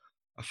to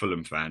a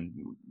Fulham fan,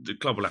 the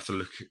club will have to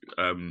look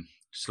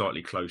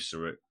slightly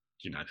closer at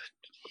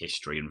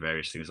history and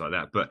various things like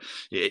that. But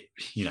it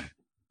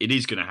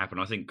is going to happen.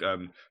 I think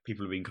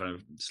people have been kind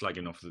of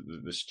slagging off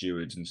the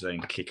stewards and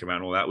saying kick them out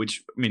and all that,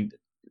 which, I mean,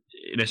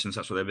 in essence,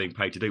 that's what they're being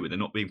paid to do, but they're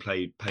not being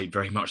paid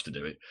very much to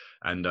do it.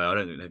 And I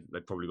don't think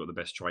they've probably got the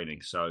best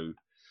training. So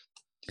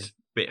it's a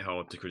bit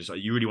hard to criticise.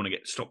 You really want to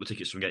stop the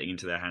tickets from getting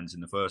into their hands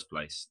in the first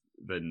place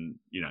than,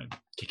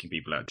 kicking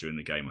people out during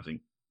the game, I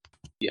think.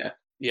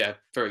 Yeah,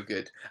 very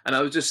good. And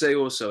I would just say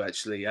also,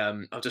 actually,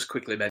 I'll just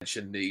quickly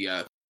mention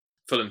the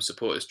Fulham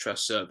Supporters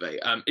Trust survey.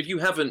 If you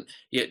haven't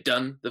yet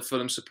done the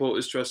Fulham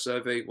Supporters Trust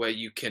survey, where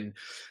you can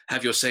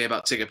have your say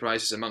about ticket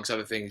prices, amongst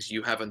other things,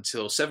 you have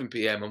until 7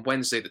 p.m. on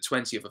Wednesday, the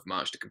 20th of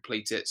March to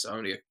complete it. So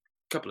only a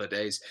couple of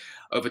days.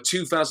 Over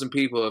 2,000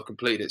 people have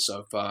completed it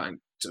so far. And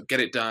so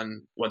get it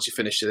done once you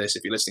finish this,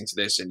 if you're listening to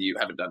this and you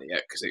haven't done it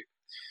yet, because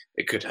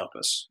it could help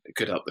us. It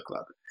could help the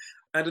club.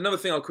 And another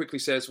thing I'll quickly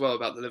say as well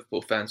about the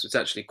Liverpool fans, which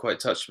actually quite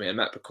touched me, and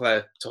Matt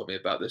Peclair told me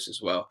about this as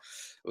well,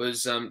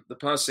 was the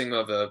passing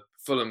of a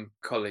Fulham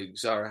colleague,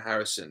 Zara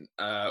Harrison.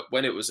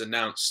 When it was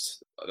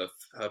announced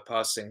her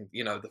passing,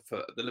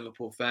 the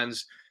Liverpool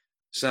fans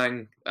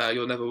sang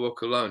 "You'll Never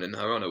Walk Alone" in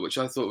her honour, which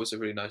I thought was a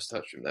really nice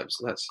touch from them.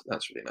 So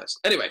that's really nice.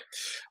 Anyway,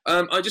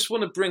 I just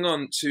want to bring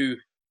on to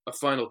a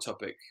final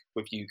topic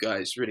with you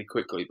guys really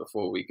quickly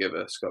before we give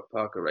a Scott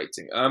Parker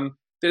rating.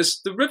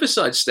 There's the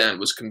Riverside stand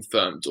was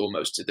confirmed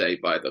almost today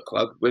by the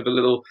club with a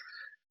little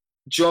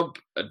job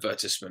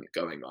advertisement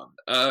going on.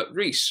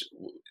 Reece,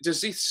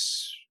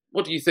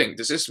 what do you think?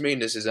 Does this mean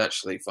this is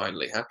actually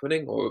finally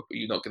happening, or are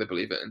you not going to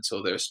believe it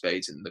until there are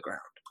spades in the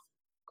ground?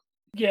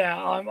 Yeah,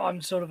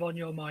 I'm sort of on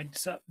your mind.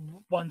 So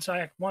once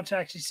I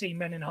actually see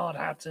men in hard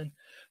hats and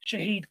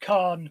Shahid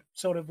Khan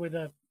sort of with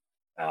a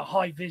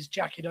high vis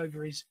jacket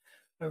over his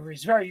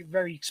very,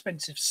 very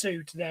expensive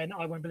suit, then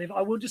I won't believe it.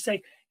 I will just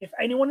say, if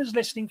anyone is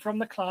listening from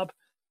the club,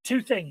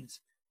 two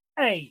things.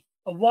 A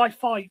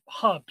Wi-Fi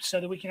hub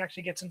so that we can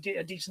actually get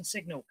a decent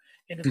signal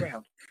in the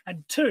ground.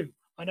 And two,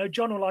 I know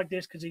John will like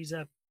this because he's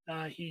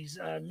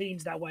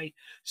leans that way,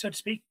 so to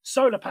speak,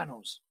 solar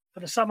panels for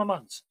the summer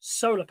months.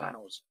 Solar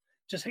panels.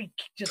 Just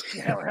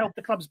help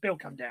the club's bill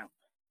come down.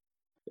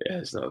 Yeah,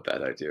 it's not a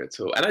bad idea at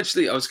all. And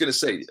actually, I was going to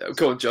say,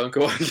 go on, John.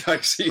 Go on. I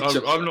see you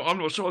I'm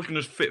not sure I was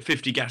going to fit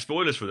 50 gas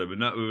boilers for them,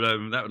 and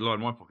that would line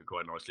my pocket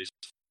quite nicely.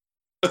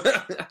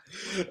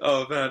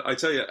 Oh man, I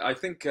tell you, I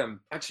think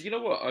actually, you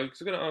know what? I was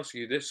going to ask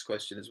you this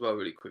question as well,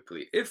 really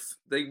quickly. If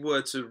they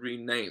were to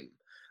rename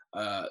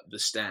the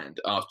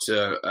stand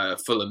after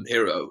Fulham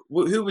hero,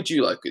 who would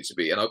you like it to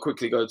be? And I'll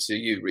quickly go to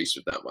you, Reece,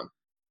 with that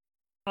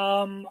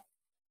one.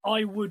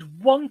 I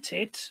would want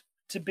it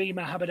to be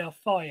Mohamed Al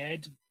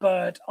Fayed,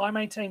 but I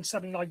maintain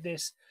something like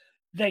this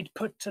they'd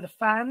put to the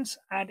fans,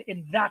 and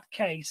in that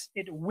case,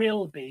 it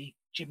will be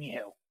Jimmy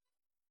Hill.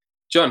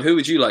 John, who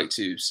would you like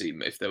to see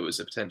if there was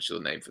a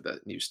potential name for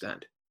that new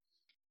stand?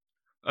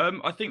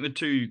 I think the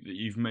two that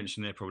you've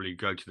mentioned there probably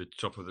go to the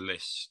top of the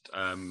list.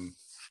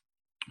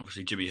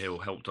 Obviously, Jimmy Hill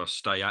helped us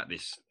stay at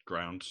this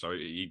ground, so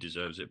he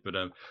deserves it. But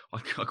I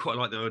quite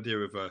like the idea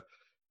of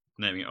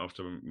naming it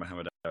after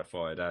Mohammed Al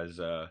Fayed, as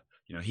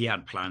he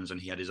had plans and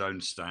he had his own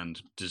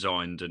stand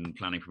designed and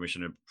planning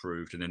permission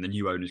approved, and then the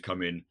new owners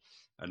come in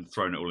and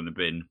thrown it all in the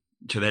bin.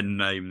 To then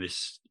name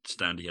this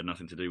stand he had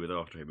nothing to do with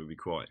after him would be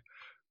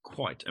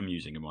quite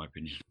amusing, in my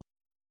opinion.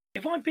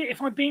 If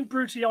I'm being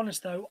brutally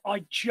honest, though,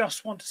 I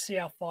just want to see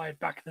Al Fayed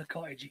back at the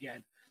cottage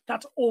again.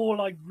 That's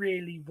all I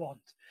really want.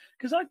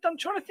 Because I'm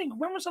trying to think,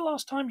 when was the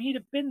last time he'd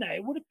have been there?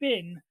 It would have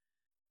been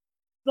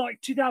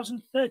like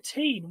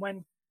 2013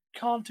 when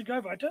Khan took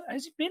over.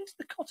 Has he been to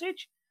the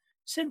cottage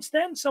since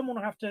then? Someone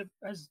will have to.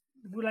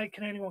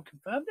 Can anyone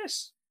confirm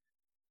this?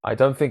 I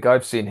don't think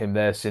I've seen him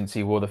there since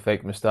he wore the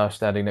fake moustache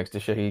standing next to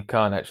Shahid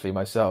Khan, actually,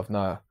 myself.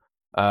 No.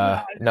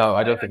 No,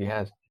 I don't think he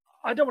has.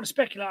 I don't want to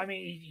speculate. I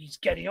mean, he's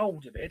getting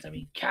old a bit. I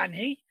mean, can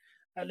he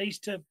at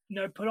least to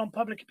put on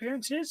public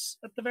appearances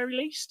at the very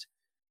least?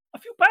 I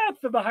feel bad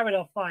for Mohammed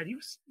Al Fayed. He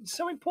was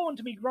so important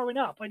to me growing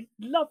up. I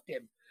loved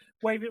him,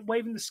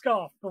 waving the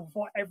scarf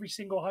before every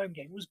single home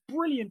game. It was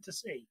brilliant to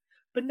see.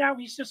 But now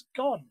he's just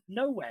gone,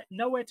 nowhere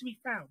to be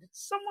found.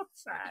 It's somewhat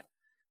sad.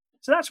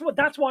 So that's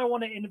why I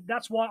want it.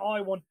 That's why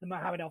I want the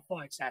Mohammed Al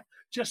Fayed stand,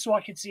 just so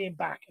I can see him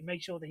back and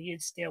make sure that he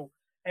is still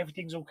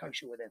everything's all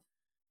kosher with him.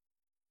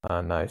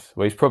 Nice.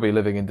 Well, he's probably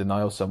living in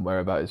denial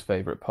somewhere about his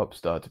favorite pop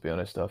star, to be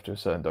honest, after a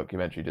certain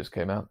documentary just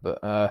came out. But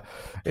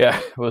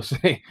yeah, we'll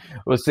see.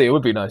 We'll see. It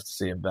would be nice to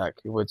see him back.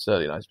 It would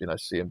certainly be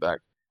nice to see him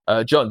back.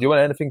 John, do you want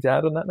anything to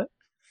add on that, mate?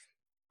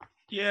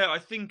 Yeah, I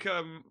think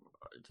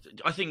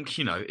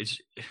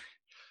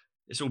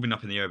it's all been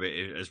up in the air a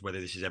bit as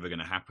whether this is ever going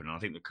to happen. And I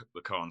think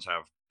the Khans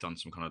have done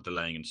some kind of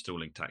delaying and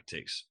stalling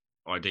tactics,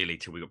 ideally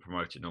till we got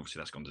promoted. And obviously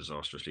that's gone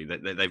disastrously.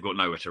 They've got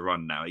nowhere to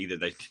run now. Either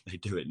they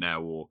do it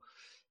now, or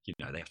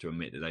they have to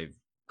admit that they've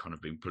kind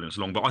of been pulling us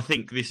along. But I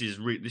think this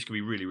could be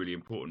really, really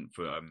important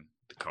for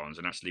the Khans.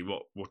 And actually,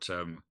 what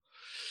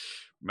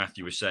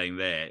Matthew was saying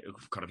there,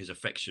 kind of his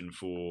affection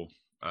for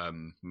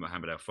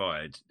Mohammed Al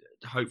Fayed.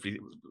 Hopefully,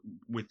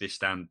 with this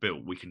stand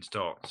built, we can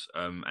start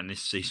and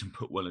this season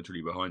put well and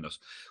truly behind us.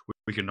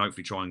 We can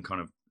hopefully try and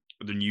kind of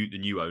the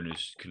new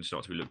owners can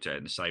start to be looked at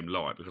in the same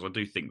light, because I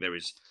do think there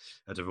is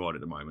a divide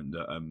at the moment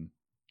that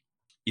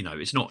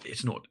it's not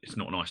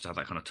nice to have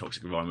that kind of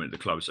toxic environment at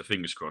the club. So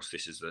fingers crossed,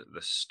 this is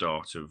the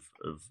start of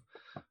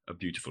a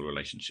beautiful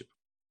relationship.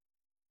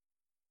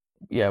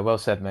 Yeah, well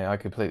said, mate. I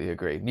completely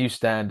agree. New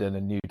stand and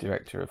a new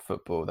director of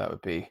football, that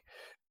would be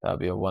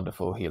a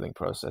wonderful healing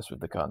process with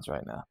the Khans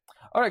right now.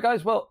 All right,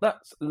 guys. Well,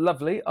 that's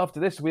lovely. After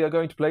this, we are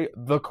going to play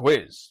the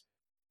quiz.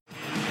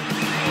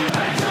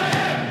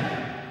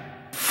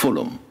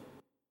 Fulham.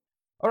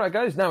 All right,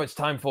 guys. Now it's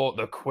time for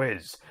the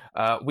quiz.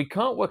 We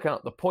can't work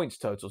out the points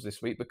totals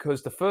this week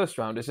because the first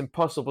round is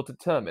impossible to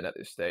determine at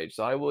this stage.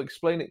 So I will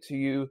explain it to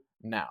you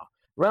now.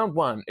 Round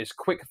 1 is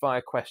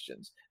quick-fire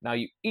questions. Now,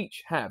 you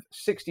each have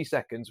 60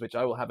 seconds, which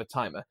I will have a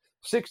timer.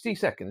 60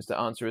 seconds to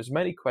answer as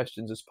many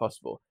questions as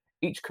possible.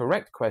 Each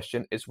correct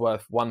question is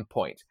worth 1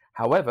 point.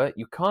 However,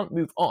 you can't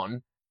move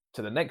on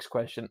to the next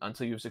question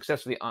until you've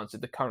successfully answered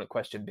the current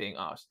question being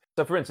asked.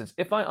 So, for instance,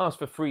 if I ask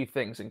for 3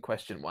 things in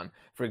question 1,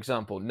 for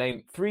example,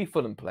 name 3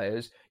 Fulham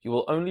players, you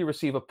will only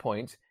receive a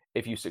point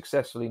if you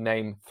successfully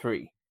name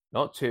 3.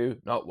 Not 2,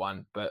 not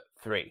 1, but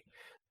 3.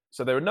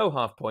 So there are no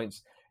half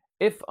points.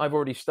 If I've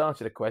already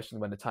started a question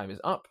when the time is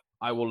up,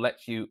 I will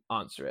let you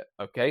answer it,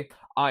 okay?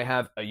 I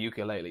have a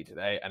ukulele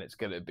today, and it's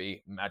going to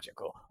be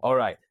magical. All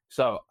right,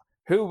 so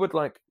who would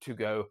like to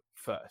go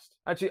first?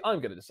 Actually, I'm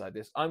going to decide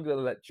this. I'm going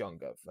to let John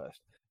go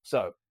first.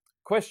 So,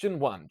 question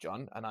 1,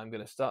 John, and I'm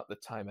going to start the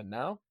timer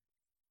now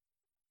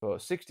for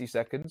 60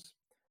 seconds.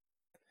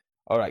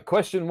 All right,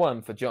 question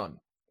 1 for John.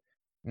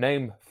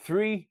 Name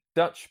 3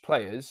 Dutch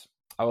players.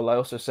 I will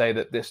also say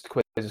that this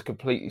quiz is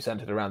completely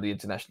centered around the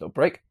international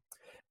break.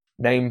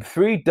 Name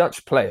 3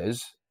 Dutch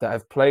players that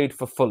have played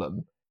for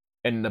Fulham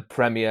in the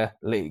Premier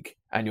League.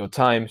 And your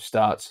time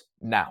starts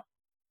now.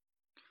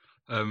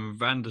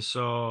 Van der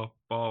Sar,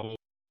 Bal,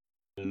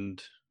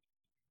 and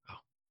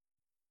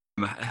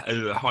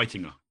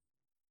Heitinger.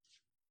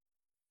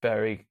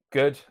 Very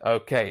good.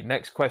 Okay,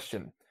 next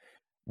question.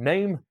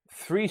 Name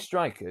 3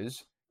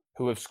 strikers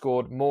who have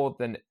scored more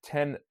than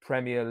 10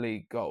 Premier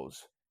League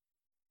goals.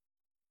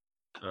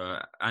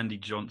 Andy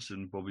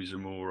Johnson, Bobby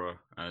Zamora,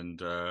 and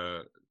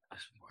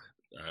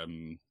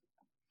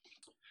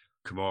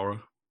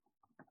Kamara,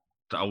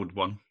 the old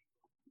one.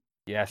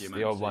 Yes,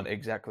 the old one,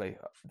 exactly.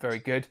 Very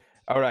good.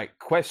 All right,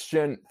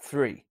 question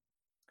 3.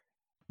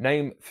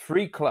 Name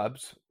 3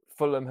 clubs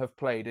Fulham have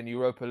played in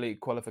Europa League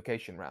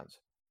qualification rounds.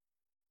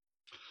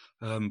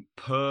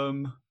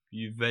 Perm,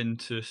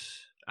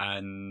 Juventus,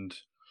 and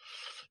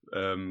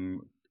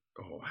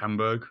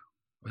Hamburg.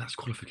 Well, that's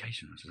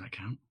qualification. Does that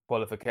count?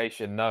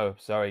 Qualification? No,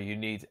 sorry. You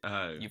need.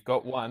 You've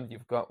got one.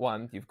 You've got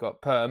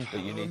Perm,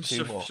 but you need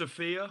 2 more.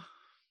 Sofia,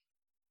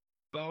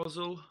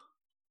 Basel.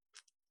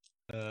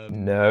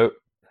 No.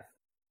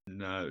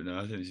 No.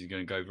 I think this is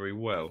going to go very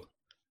well.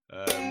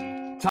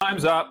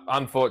 Time's up.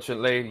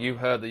 Unfortunately, you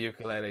heard the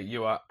ukulele.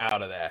 You are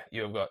out of there.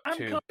 You have got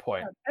 2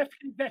 points.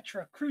 FC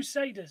Vetra,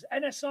 Crusaders,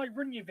 NSI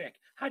Runjavik,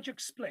 Hajduk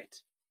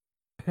Split.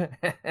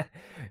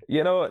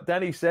 You know what?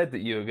 Danny said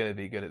that you were going to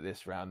be good at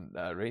this round,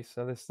 Reese.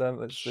 So let's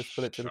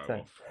put it to the Show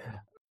test. off.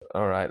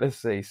 All right, let's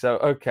see. So,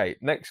 okay,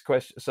 next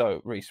question.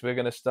 So, Reese, we're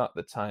going to start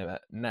the timer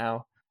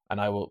now, and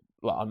I'll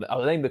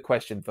name the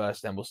question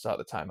first, then we'll start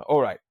the timer.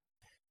 All right,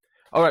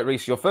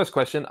 Reese, your first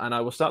question, and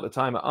I will start the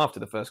timer after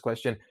the first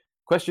question.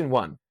 Question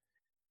 1: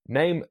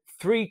 Name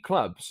 3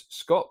 clubs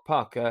Scott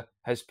Parker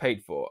has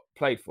played for,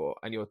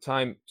 and your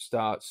time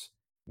starts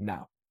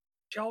now.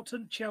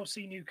 Charlton,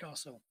 Chelsea,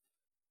 Newcastle.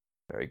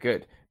 Very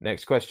good.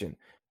 Next question: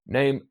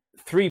 Name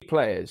 3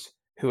 players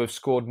who have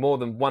scored more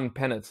than 1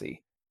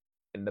 penalty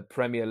in the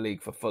Premier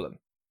League for Fulham.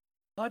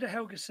 Ida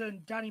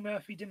Helgeson, Danny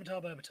Murphy,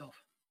 Dimitar Berbatov.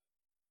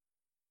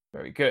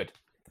 Very good.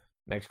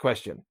 Next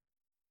question: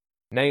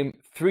 Name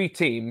 3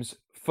 teams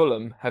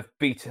Fulham have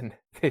beaten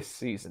this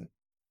season.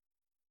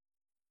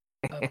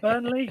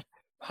 Burnley,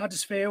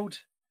 Huddersfield,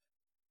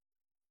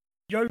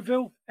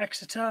 Yeovil,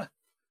 Exeter.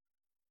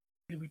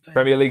 Who we playing?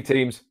 Premier League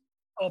teams.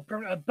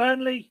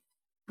 Burnley,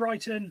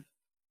 Brighton,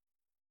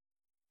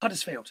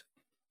 Huddersfield.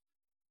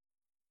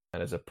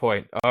 And as a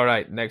point. All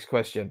right, next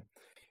question.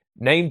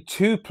 Name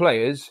 2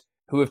 players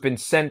who have been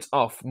sent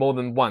off more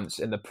than once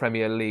in the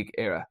Premier League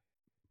era.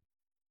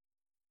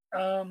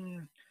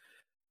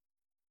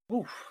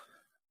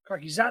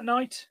 Crikey, Zat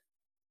Knight.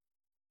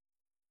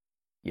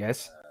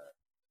 Yes.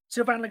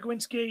 Sylvain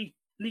Leguinski,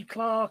 Lee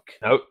Clark,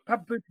 Nope.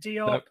 Pablo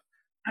Diop, Nope.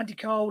 Andy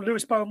Cole,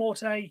 Luis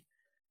Boamorte.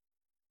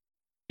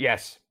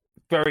 Yes.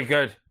 Very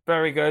good.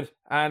 Very good.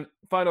 And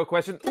final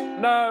question.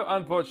 No,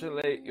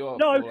 unfortunately, you're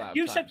No, all out of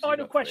you time, said so you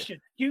final got 3.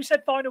 question. You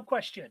said final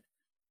question.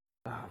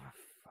 Oh,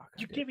 fuck.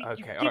 You give me,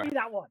 Okay, you all give right. me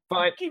that one.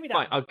 Fine. Give me that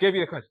Fine. one. I'll give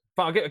you the question.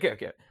 Fine. I'll get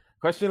it.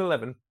 Question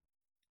 11.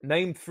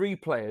 Name 3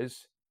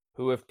 players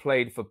who have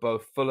played for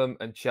both Fulham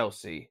and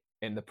Chelsea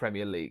in the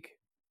Premier League.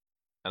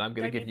 And I'm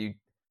going to give you...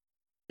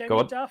 Go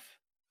Damien on. Duff,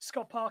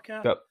 Scott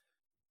Parker. Go.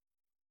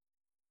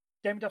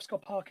 Damien Duff,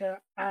 Scott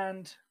Parker,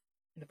 and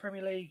in the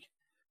Premier League,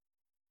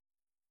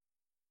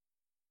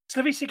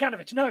 Slavica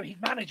Kanovic. No, he's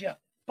manager.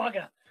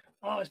 Bugger.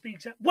 Oh, it's being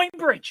said. Wayne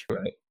Bridge.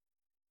 Right.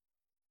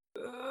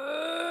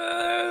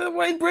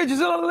 Wayne Bridge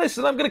is on the list,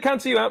 and I'm going to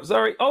cancel you out.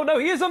 Sorry. Oh, no,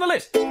 he is on the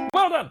list.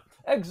 Well done.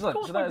 Excellent.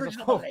 Of course So Wayne that Bridge is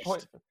is a on 4 the list.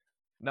 point.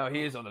 No,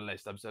 he is on the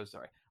list. I'm so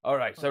sorry. All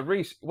right. So,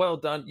 Reese, well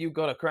done. You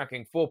got a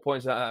cracking 4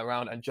 points out of that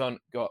round, and John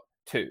got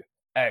 2.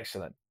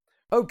 Excellent.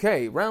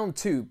 Okay, round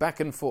 2, back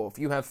and forth.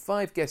 You have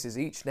 5 guesses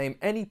each. Name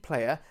any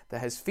player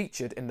that has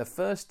featured in the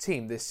first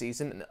team this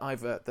season in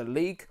either the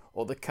league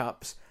or the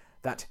cups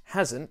that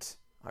hasn't,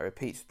 I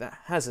repeat,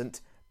 that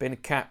hasn't been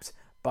capped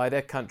by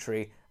their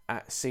country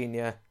at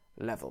senior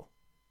level.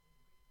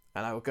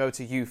 And I will go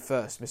to you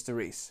first, Mr.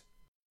 Reese.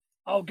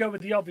 I'll go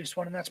with the obvious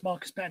one, and that's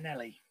Marcus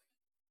Bettinelli.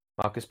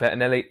 Marcus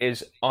Bettinelli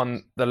is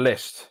on the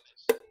list.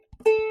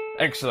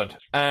 Excellent.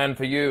 And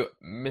for you,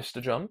 Mr.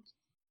 John?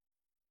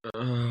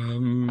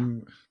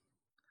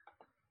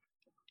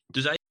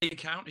 Does A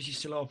count? Is he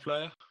still our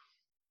player?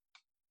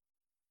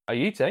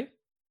 Ayite?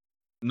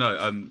 No,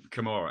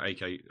 Kamara,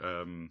 aka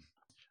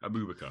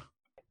Abubakar.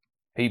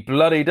 He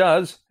bloody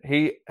does.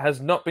 He has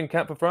not been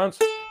capped for France.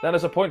 That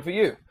is a point for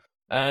you.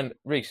 And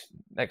Reese,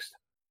 next.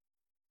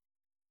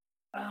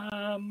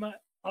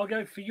 I'll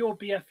go for your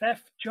BFF,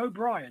 Joe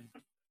Bryan.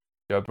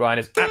 Joe Bryan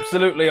is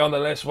absolutely on the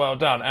list. Well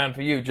done. And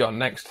for you, John,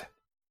 next.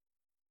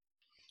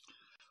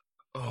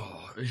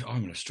 Oh, I'm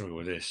going to struggle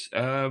with this.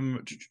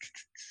 Dennis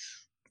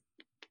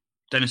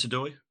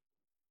Adoy?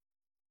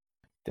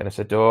 Dennis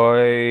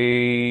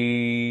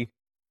Adoy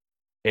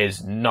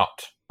is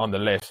not on the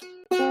list.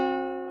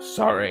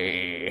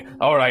 Sorry.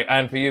 All right.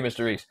 And for you,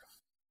 Mr. Reese.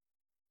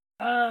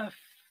 I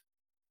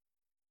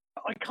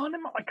can't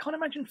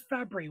imagine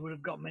Fabry would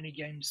have got many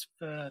games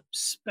for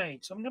Spain,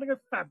 so I'm going to go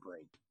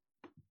Fabry.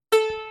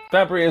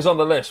 Fabry is on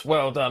the list.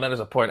 Well done. That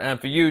is a point. And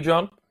for you,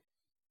 John?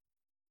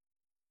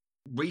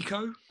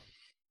 Rico?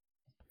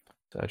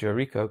 Sergio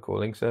Rico,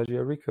 calling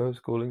Sergio Rico,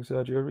 calling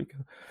Sergio Rico.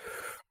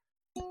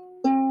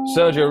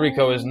 Sergio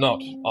Rico is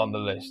not on the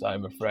list,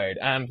 I'm afraid.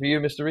 And for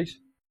you, Mr. Reese?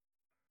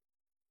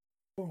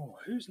 Oh,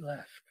 who's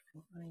left?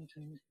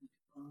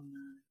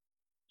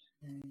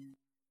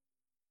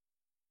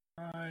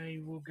 I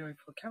will go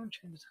for Cameron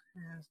Chambers.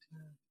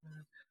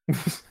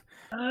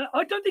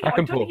 I don't think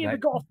he ever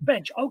got off the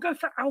bench. I'll go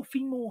for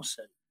Alfie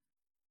Mawson.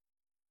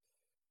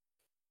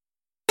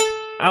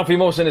 Alfie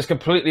Mawson is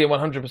completely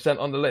 100%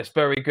 on the list.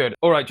 Very good.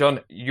 All right, John,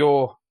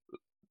 your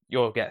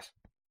guess.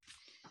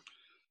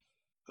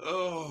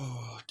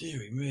 Oh,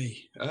 dearie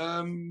me.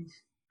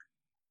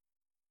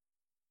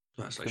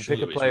 That's like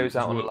pick a player who's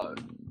out on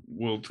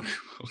loan.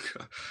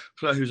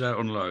 Player who's out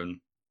on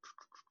loan.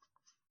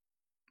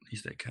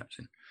 He's their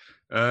captain.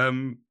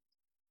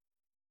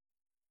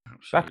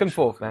 Back and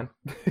forth, man.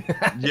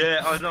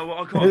 Yeah, I know.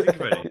 I can't think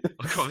of any.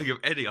 I can't think of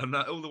any. I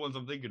know all the ones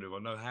I'm thinking of. I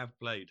know have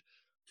played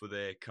for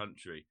their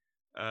country.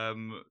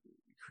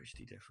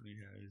 Christie definitely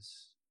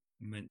has.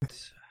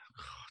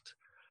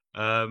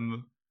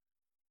 God.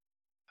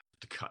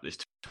 cut this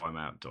time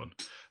out, Don.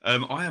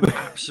 I am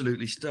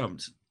absolutely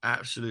stumped.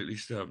 Absolutely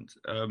stumped.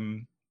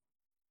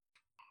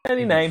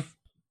 Any name.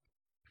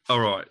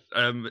 All right.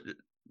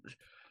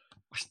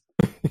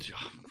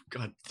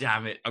 God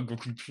damn it! I'm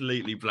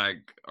completely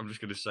blank. I'm just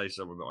going to say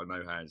someone that I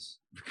know has,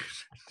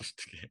 because just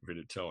to get rid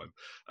of time.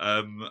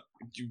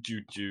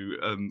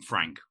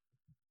 Frank.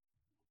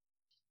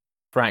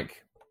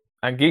 Frank.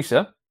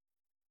 Anguissa?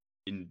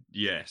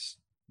 Yes,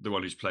 the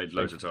one who's played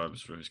loads of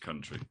times for his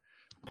country.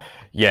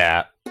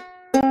 Yeah.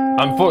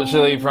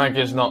 Unfortunately, Frank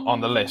is not on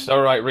the list.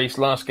 All right, Reese,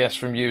 last guess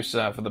from you,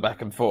 sir, for the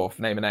back and forth.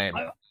 Name a name.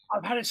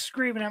 I've had it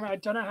screaming at me. I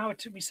don't know how it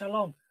took me so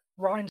long.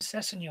 Ryan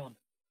Sessegnon.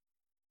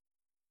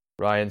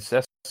 Ryan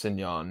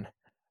Sessegnon.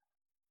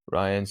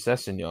 Ryan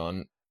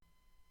Sessegnon.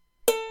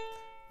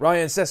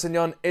 Ryan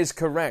Sessegnon is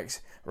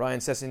correct.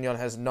 Ryan Sessegnon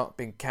has not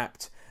been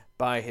capped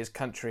by his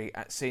country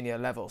at senior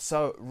level.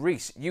 So,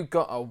 Reese, you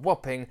got a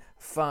whopping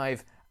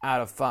 5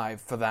 out of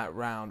 5 for that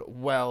round.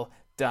 Well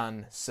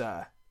done,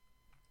 sir.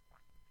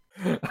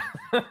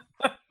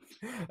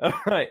 All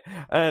right.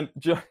 And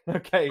John,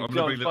 okay, I'm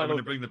John, going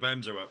to bring the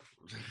banjo up.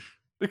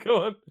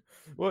 Go on.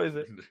 What is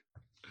it?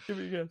 Give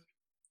me a guess.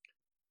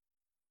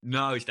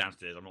 No, it's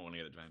downstairs. I'm not going to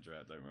get the banjo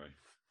out, don't worry.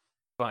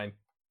 Fine.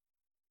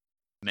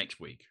 Next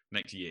week.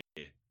 Next year.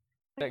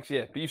 Next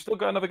year. But you've still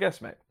got another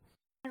guess, mate.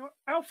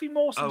 Alfie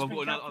Mawson's Oh, I've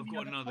been got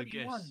captain another the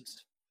guess.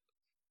 ones.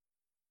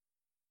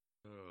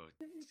 Oh,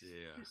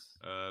 dear.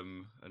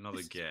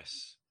 Another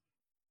guess.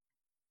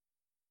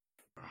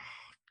 Oh,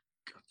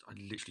 God, I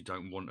literally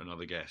don't want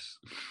another guess.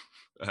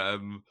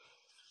 If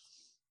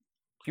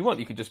you want,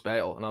 you could just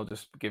bail, and I'll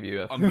just give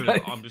you a. I'm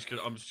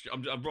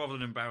rather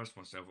than embarrass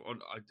myself. I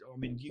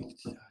mean,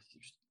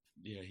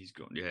 yeah, he's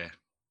got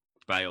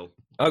Bale.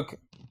 Okay,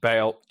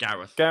 Bale.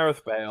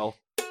 Gareth Bale.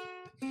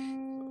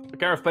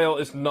 Gareth Bale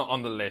is not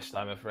on the list,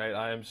 I'm afraid.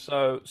 I am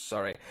so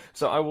sorry.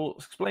 So I will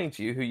explain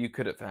to you who you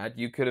could have had.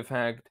 You could have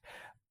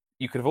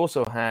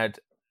also had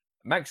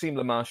Maxime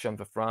Le Marchand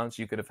for France.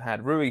 You could have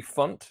had Rui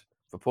Font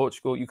for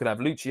Portugal. You could have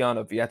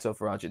Luciano Vieto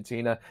for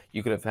Argentina.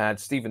 You could have had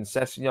Steven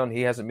Sessegnon.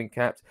 He hasn't been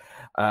capped,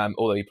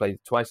 although he played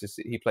twice this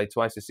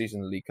season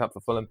in the League Cup for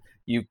Fulham.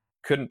 You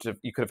could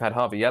have had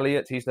Harvey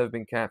Elliott. He's never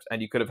been capped,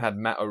 and you could have had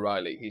Matt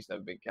O'Reilly. He's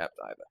never been capped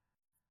either.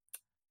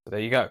 So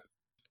there you go.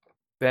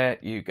 There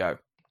you go.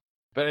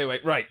 But anyway,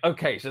 right,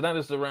 okay, so that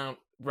is the round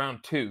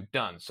 2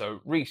 done. So,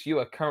 Reese, you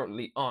are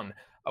currently on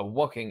a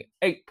whopping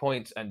 8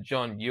 points, and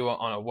John, you are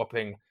on a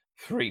whopping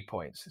 3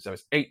 points. So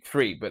it's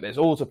 8-3, but there's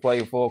all to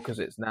play for because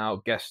it's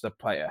now guess the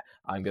player.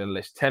 I'm going to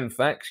list 10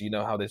 facts. You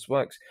know how this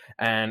works.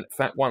 And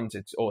fact 1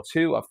 or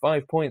 2 are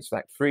 5 points,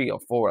 fact 3 or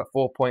 4 are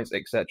 4 points,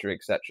 etc.,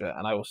 etc.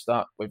 And I will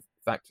start with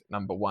fact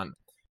number 1.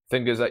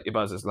 Fingers at your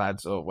buzzers,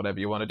 lads, or whatever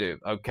you want to do.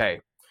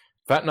 Okay,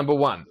 fact number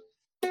 1.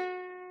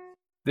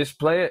 This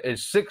player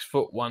is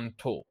 6'1"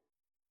 tall.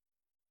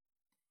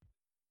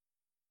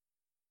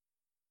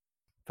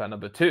 Fact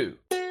number 2.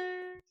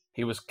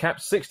 He was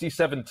capped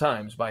 67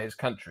 times by his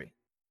country.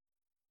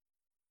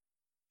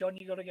 John,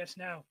 you got to guess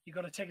now. You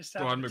got to take a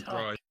stab. Brian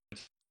McBride.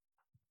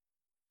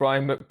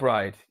 Brian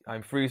McBride.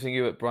 I'm freezing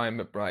you at Brian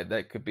McBride.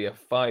 That could be a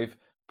 5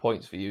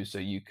 points for you, so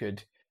you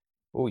could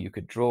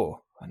draw.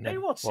 And Tell then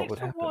you what, what would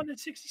 6'1" happen? and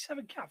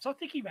 67 caps. I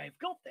think he may have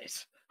got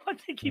this. I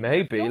think he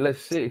Maybe.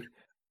 Let's see.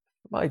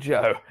 My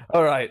Joe.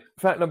 All right.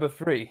 Fact number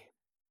 3.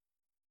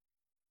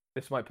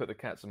 This might put the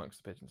cats amongst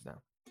the pigeons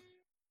now.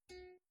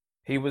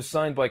 He was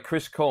signed by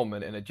Chris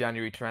Coleman in a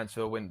January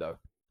transfer window.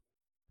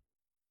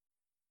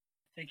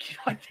 I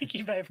think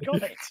he may have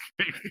got it.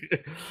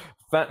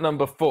 Fact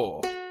number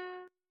 4.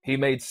 He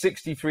made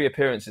 63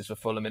 appearances for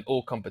Fulham in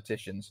all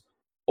competitions,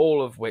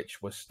 all of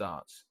which were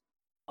starts.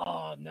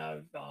 Oh,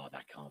 no. Oh,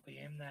 that can't be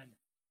him then.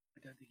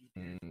 I don't think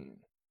he did.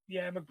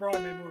 Yeah,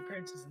 McBride made more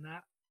appearances than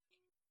that.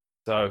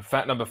 So,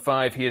 fact number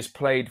 5, he has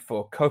played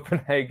for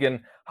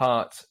Copenhagen,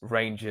 Hearts,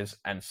 Rangers,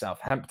 and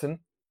Southampton.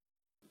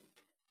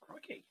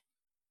 Crikey.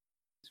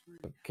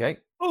 Okay.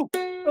 Oh,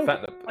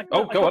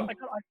 go on.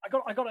 I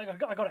got it.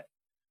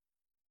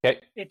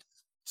 Okay. It's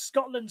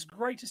Scotland's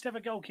greatest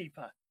ever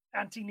goalkeeper,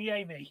 Antti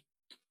Niemi.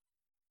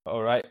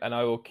 All right, and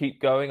I will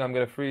keep going. I'm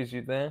going to freeze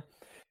you there.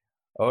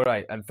 All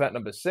right, and fact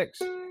number 6,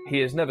 he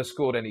has never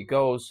scored any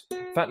goals.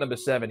 Fact number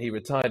 7, he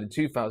retired in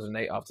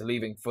 2008 after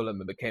leaving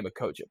Fulham and became a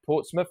coach at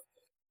Portsmouth.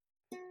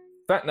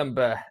 Fact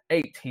number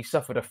 8, he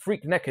suffered a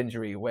freak neck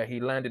injury where he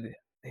landed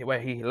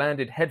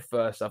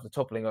headfirst after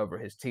toppling over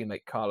his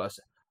teammate Carlos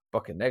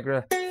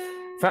Bocanegra.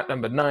 Fact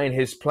number 9,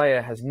 his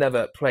player has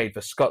never played for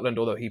Scotland,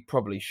 although he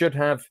probably should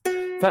have.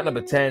 Fact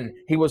number 10,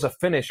 he was a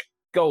Finnish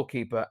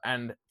goalkeeper,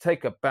 and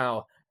take a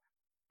bow,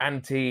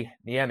 Antti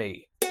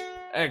Niemi.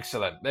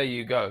 Excellent. There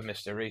you go,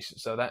 Mr. Reese.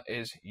 So that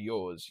is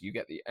yours. You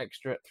get the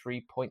extra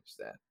 3 points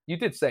there. You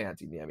did say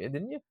Antti Niemi,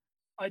 didn't you?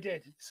 I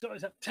did. So,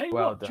 tell you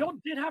Well what, done.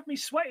 John did have me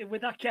sweating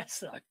with that guess,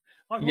 though.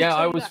 I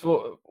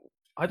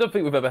don't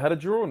think we've ever had a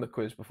draw on the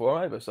quiz before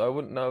either, so I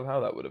wouldn't know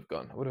how that would have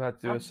gone. I would have had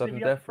to do a sudden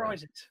death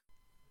round.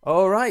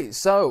 All right,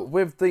 so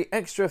with the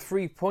extra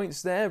 3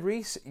 points there,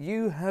 Reese,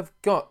 you have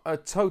got a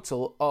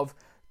total of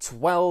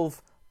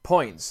 12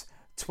 points.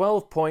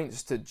 12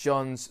 points to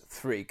John's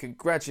 3.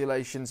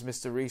 Congratulations,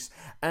 Mr. Reese.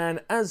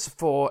 And as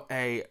for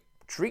a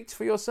treat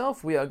for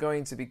yourself, we are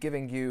going to be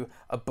giving you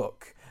a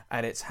book,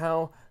 and it's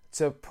How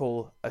to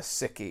Pull a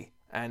Sickie.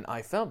 And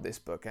I found this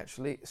book,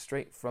 actually,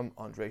 straight from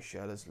Andre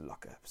Schurrle's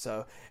locker.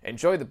 So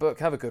enjoy the book,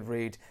 have a good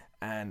read,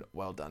 and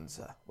well done,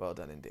 sir. Well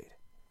done indeed.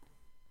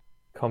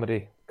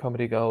 Comedy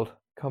gold.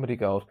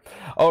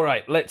 All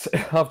right,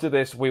 after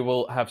this, we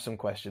will have some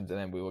questions, and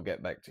then we will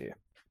get back to you.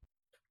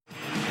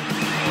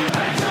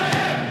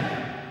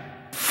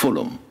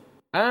 Fulham.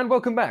 And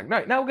welcome back. Now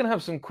we're going to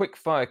have some quick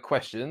fire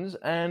questions,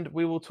 and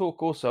we will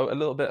talk also a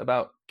little bit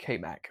about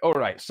K-Mac. All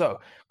right, so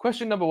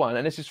question number 1,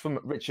 and this is from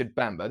Richard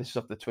Bamber. This is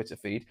off the Twitter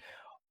feed.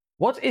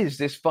 What is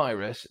this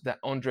virus that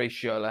Andre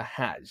Schurrle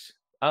has?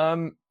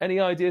 Any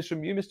ideas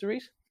from you, Mr.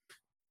 Reese?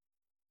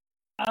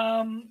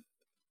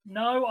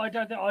 No, I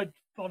don't. I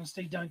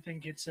honestly don't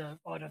think it's a.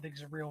 I don't think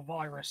it's a real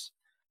virus.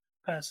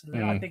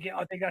 Personally, I think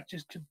that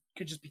just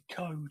could just be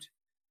code.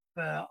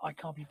 I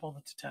can't be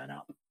bothered to turn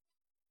up.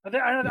 I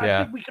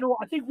think we can all.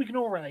 I think we can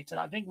all relate to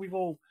that. I think we've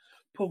all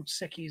pulled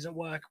sickies at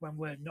work when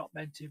we're not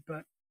meant to,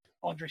 but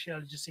Andre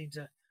Schurrle just seemed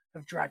to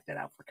have dragged that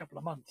out for a couple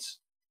of months.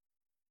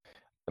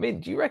 I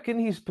mean, do you reckon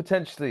he's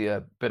potentially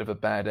a bit of a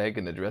bad egg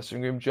in the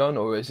dressing room, John?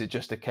 Or is it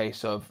just a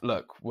case of,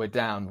 look, we're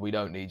down, we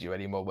don't need you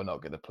anymore, we're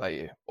not going to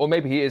play you? Or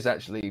maybe he is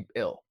actually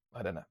ill.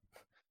 I don't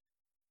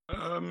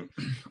know.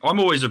 I'm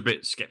always a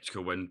bit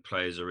sceptical when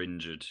players are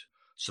injured,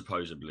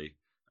 supposedly,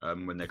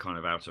 when they're kind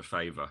of out of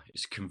favour.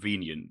 It's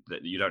convenient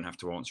that you don't have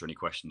to answer any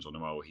questions on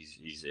him. Oh,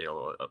 he's ill,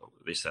 or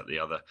this, that, the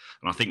other.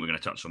 And I think we're going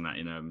to touch on that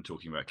in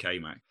talking about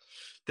K-Mac.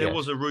 There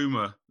was a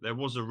rumour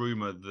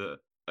that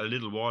a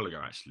little while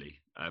ago, actually,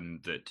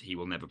 that he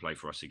will never play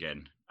for us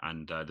again.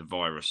 And the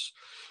virus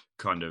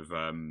kind of,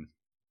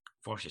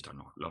 viruses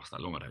don't last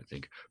that long, I don't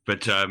think.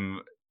 But,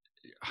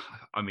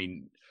 I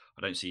mean,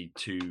 I don't see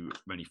too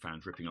many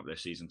fans ripping up their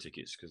season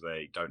tickets because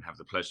they don't have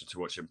the pleasure to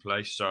watch him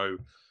play. So,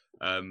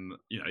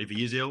 if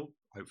he is ill,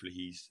 hopefully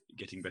he's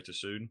getting better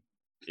soon.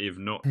 If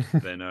not,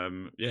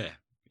 then,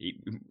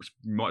 he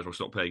might as well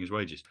stop paying his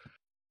wages.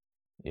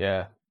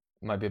 Yeah.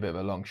 Might be a bit of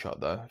a long shot,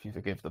 though, if you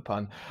forgive the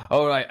pun.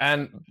 All right,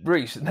 and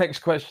Reese, next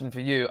question for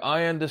you.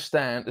 I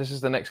understand, this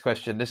is the next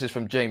question. This is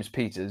from James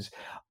Peters.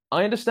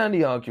 I understand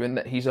the argument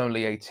that he's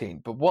only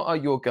 18, but what are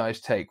your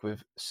guys' take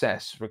with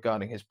Cess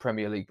regarding his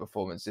Premier League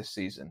performance this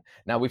season?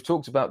 Now, we've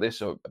talked about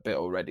this a bit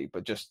already,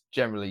 but just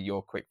generally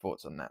your quick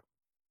thoughts on that.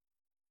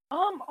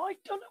 I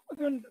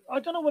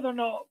don't know whether or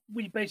not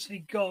we're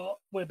basically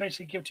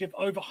guilty of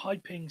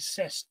overhyping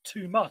Cess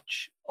too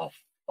much off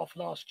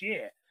last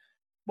year.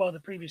 Well,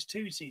 the previous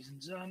 2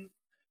 seasons. I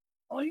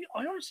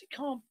honestly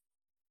can't,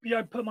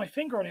 put my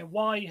finger on it.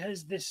 Why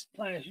has this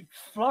player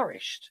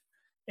flourished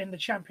in the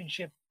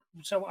Championship?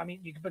 So, I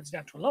mean, you can put it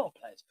down to a lot of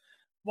players.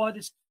 Why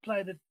this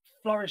player that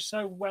flourished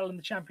so well in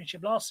the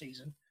Championship last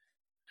season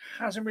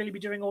hasn't really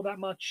been doing all that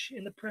much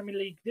in the Premier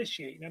League this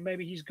year?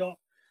 Maybe he's got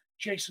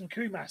Jason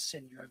Kumas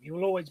syndrome. He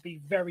will always be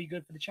very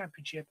good for the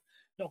Championship,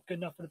 not good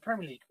enough for the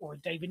Premier League, or a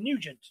David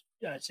Nugent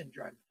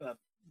syndrome for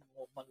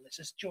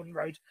Monoliths, Jordan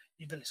Rhodes,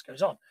 the list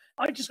goes on.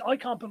 I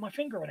can't put my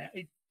finger on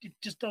it. It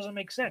just doesn't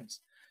make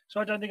sense. So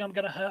I don't think I'm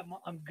going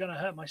to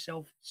hurt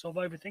myself sort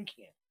of overthinking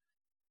it.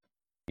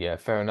 Yeah,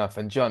 fair enough.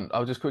 And John,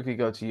 I'll just quickly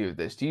go to you with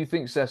this. Do you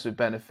think Cess would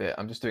benefit?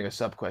 I'm just doing a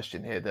sub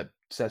question here, that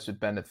Cess would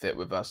benefit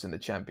with us in the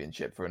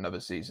Championship for another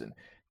season.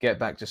 Get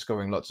back to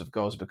scoring lots of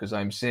goals, because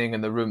I'm seeing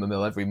in the rumour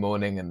mill every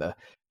morning and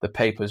the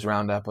papers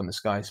round up on the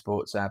Sky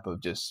Sports app of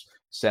just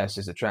Cess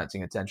is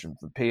attracting attention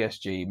from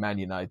PSG, Man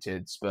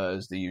United,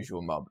 Spurs, the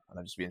usual mob. And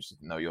I'd just be interested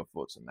to know your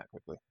thoughts on that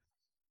quickly.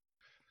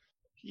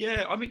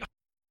 Yeah, I mean,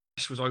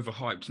 this was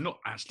overhyped, not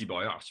actually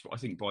by us, but I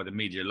think by the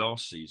media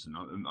last season.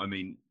 I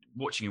mean,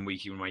 watching him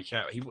week in, week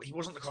out, he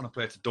wasn't the kind of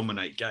player to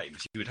dominate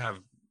games. He would have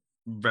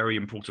very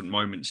important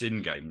moments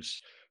in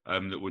games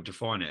that would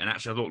define it. And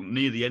actually, I thought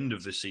near the end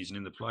of the season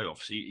in the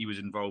playoffs, he was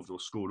involved or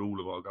scored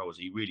all of our goals.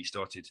 He really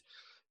started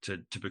to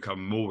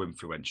become more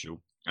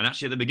influential. And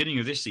actually, at the beginning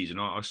of this season,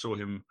 I saw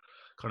him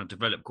kind of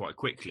develop quite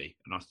quickly.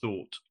 And I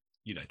thought,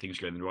 things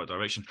going in the right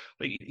direction.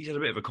 I think he's had a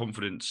bit of a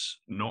confidence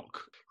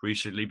knock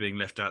recently, being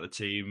left out of the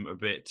team a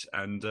bit.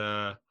 And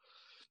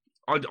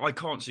I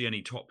can't see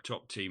any top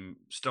team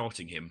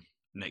starting him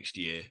next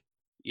year.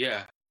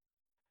 Yeah.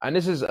 And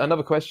this is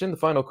another question, the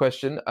final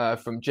question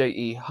from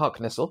J.E.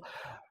 Harknessel.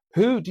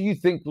 Who do you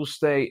think will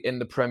stay in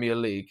the Premier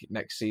League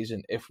next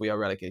season if we are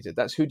relegated?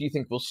 That's who do you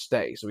think will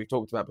stay? So we've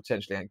talked about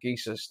potentially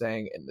Anguissa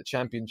staying in the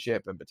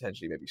Championship and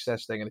potentially maybe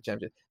Cess staying in the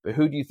Championship. But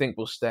who do you think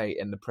will stay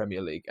in the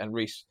Premier League? And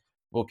Reese,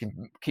 we'll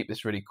keep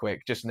this really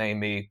quick. Just name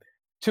me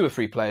 2 or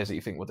 3 players that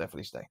you think will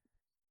definitely stay.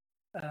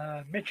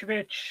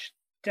 Mitrovic,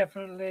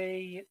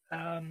 definitely.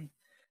 A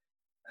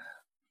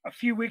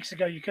few weeks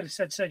ago, you could have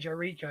said Sergio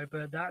Rico,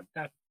 but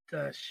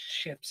that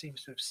ship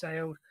seems to have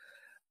sailed.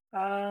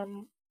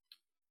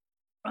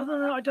 I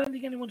don't know. I don't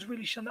think anyone's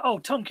really shown that. Oh,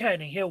 Tom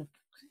Kearney.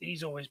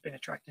 He's always been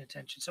attracting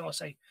attention. So I'll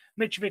say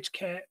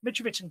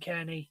Mitrovic and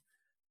Kearney,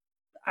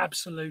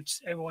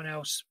 absolutes. Everyone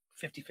else,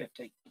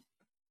 50-50.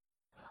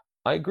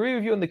 I agree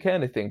with you on the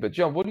Kearney thing, but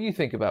John, what do you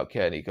think about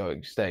Kearney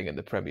staying in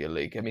the Premier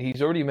League? I mean,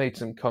 he's already made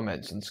some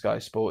comments on Sky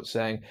Sports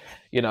saying,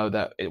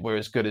 that we're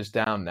as good as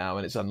down now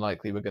and it's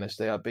unlikely we're going to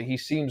stay up. But he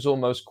seems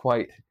almost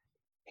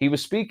he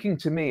was speaking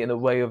to me in a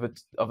way of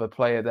a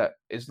player that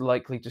is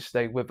likely to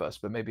stay with us,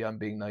 but maybe I'm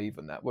being naive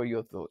on that. What are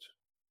your thoughts?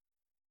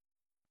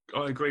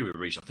 I agree with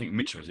Reece. I think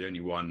Mitchell is the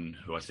only one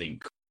who I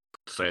think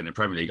stay in the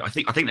Premier League. I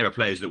think there are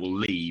players that will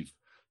leave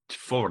to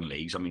foreign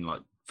leagues. I mean,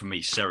 like for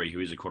me, Seri, who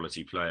is a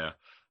quality player,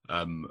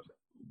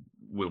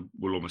 will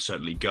almost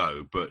certainly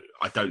go. But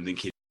I don't think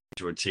he's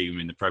to a team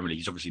in the Premier League.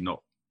 He's obviously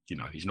not,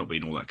 he's not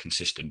been all that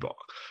consistent. But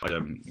I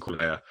don't call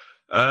it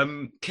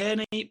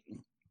Kearney,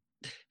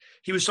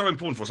 he was so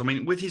important for us. I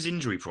mean, with his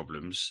injury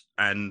problems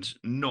and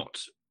not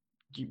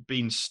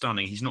been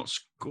stunning, he's not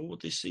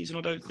scored this season,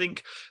 I don't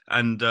think.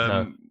 And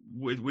No.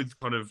 with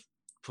kind of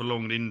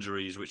prolonged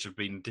injuries, which have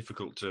been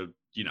difficult to,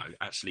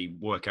 actually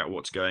work out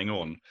what's going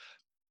on,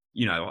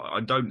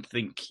 I don't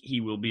think he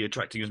will be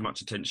attracting as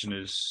much attention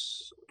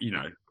as,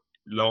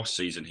 last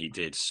season he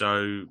did.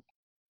 So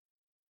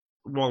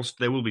whilst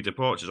there will be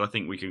departures, I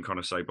think we can kind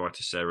of say bye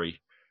to Seri,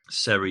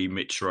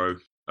 Mitro.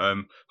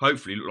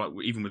 Hopefully, like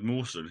even with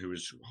Mawson, who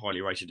was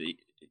highly rated,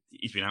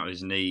 he's been out with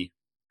his knee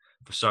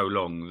for so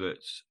long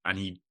and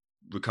he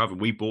recovered.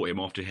 We bought him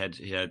after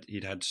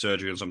he'd had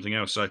surgery on something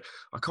else. So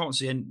I can't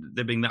see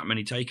there being that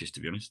many takers,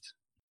 to be honest.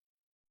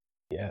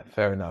 Yeah,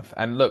 fair enough.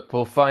 And look,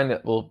 we'll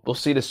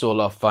see this all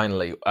off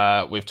finally.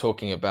 We're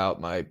talking about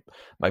my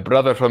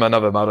brother from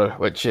another mother,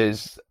 which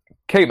is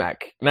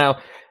K-Mac. Now,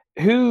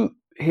 who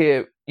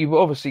here? You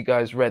obviously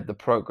guys read the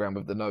program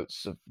with the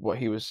notes of what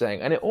he was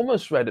saying, and it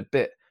almost read a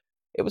bit.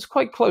 It was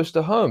quite close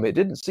to home. It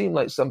didn't seem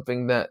like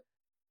something that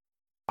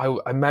I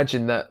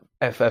imagine that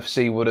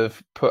FFC would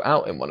have put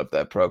out in one of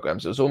their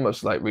programs. It was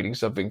almost like reading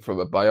something from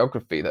a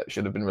biography that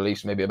should have been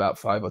released maybe about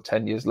 5 or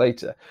 10 years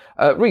later.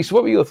 Reece,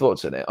 what were your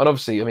thoughts on it? And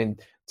obviously, I mean,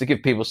 to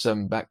give people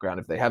some background,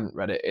 if they haven't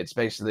read it, it's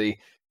basically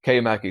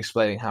K-Mac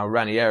explaining how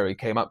Ranieri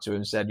came up to him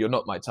and said, "You're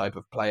not my type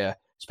of player,"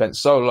 spent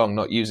so long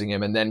not using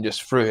him, and then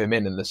just threw him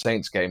in the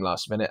Saints game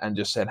last minute and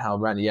just said how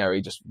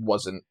Ranieri just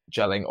wasn't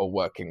gelling or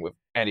working with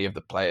any of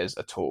the players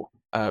at all.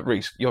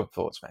 Reece, your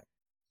thoughts, mate?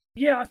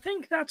 Yeah, I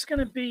think that's going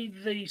to be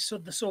the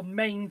sort of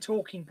main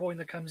talking point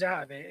that comes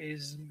out of it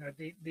is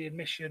the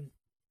admission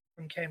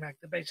from K-Mac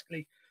that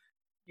basically,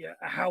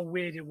 how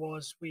weird it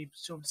was. We've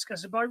sort of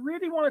discussed it, but I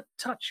really want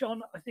to touch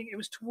on. I think it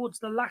was towards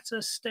the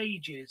latter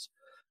stages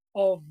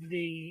of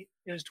the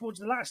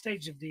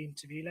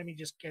interview. Let me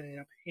just get it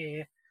up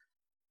here.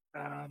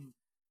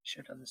 Should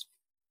have done this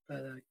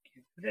further.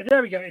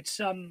 There we go. It's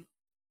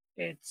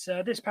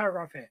this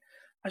paragraph here.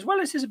 As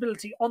well as his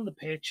ability on the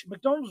pitch,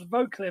 McDonald's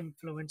vocal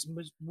influence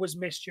was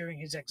missed during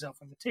his exile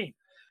from the team.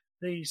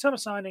 The summer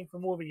signing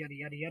from Wolverhampton,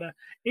 yada, yada, yada,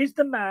 is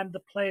the man the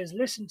players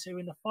listen to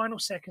in the final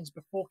seconds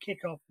before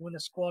kickoff when the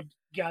squad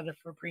gather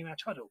for a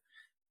pre-match huddle.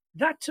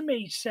 That, to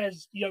me,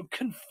 says,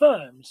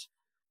 confirms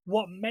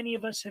what many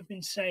of us have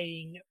been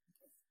saying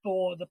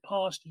for the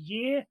past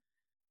year.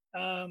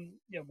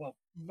 Well,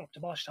 not to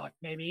March time,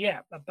 maybe,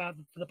 about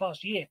for the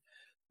past year.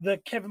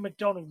 That Kevin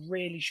McDonald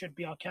really should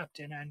be our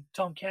captain, and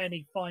Tom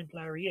Kearney, fine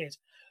player he is,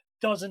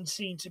 doesn't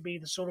seem to be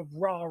the sort of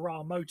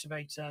rah-rah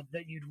motivator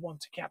that you'd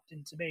want a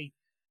captain to be.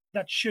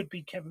 That should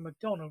be Kevin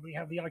McDonald. We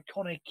have the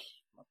iconic,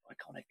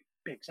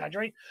 big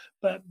exaggerate,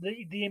 but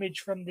the image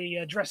from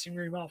the dressing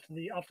room after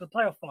the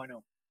playoff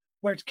final,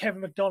 where it's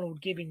Kevin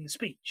McDonald giving the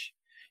speech.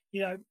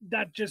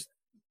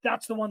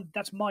 That's the one.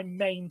 That's my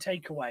main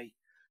takeaway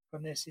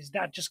from this. Is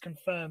that just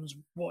confirms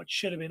what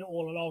should have been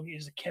all along?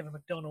 Is that Kevin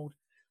McDonald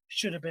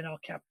should have been our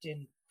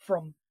captain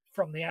from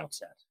the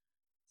outset.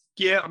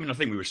 Yeah, I mean, I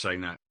think we were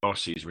saying that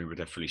last season. We were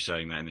definitely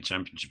saying that in the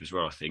Championship as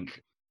well, I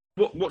think.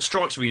 What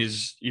strikes me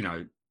is,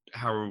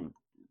 how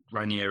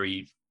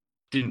Ranieri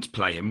didn't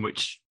play him,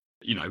 which,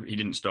 he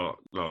didn't start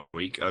last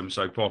week.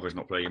 So Parker's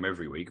not playing him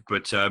every week.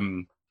 But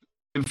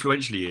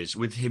influentially is,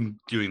 with him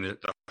doing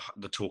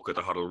the talk at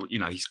the huddle,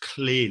 he's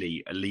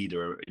clearly a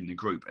leader in the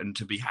group. And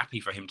to be happy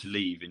for him to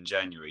leave in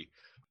January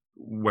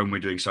when we're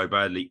doing so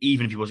badly,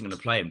 even if he wasn't going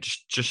to play him,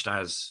 just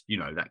as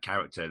that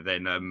character,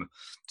 then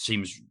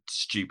seems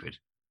stupid,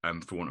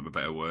 for want of a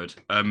better word.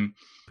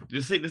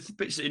 The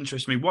bits that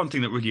interest me, one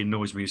thing that really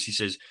annoys me is he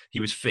says he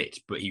was fit,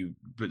 but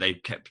they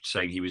kept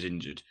saying he was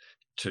injured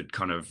to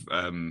kind of,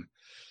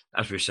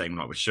 as we were saying,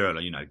 like with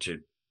Schürrle,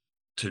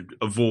 to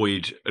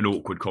avoid an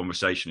awkward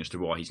conversation as to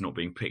why he's not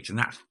being picked, and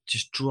that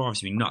just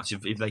drives me nuts.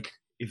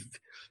 If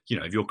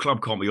your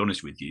club can't be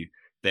honest with you,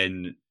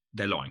 then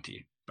they're lying to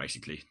you,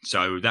 basically.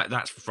 So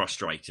that's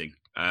frustrating.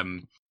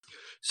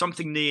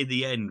 Something near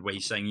the end where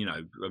he's saying,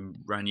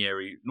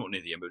 Ranieri, not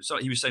near the end,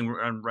 but he was saying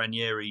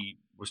Ranieri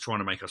was trying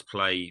to make us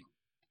play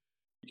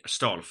a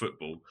style of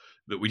football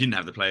that we didn't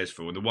have the players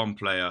for. And the one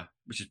player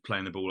which is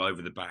playing the ball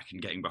over the back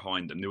and getting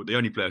behind them, the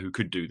only player who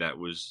could do that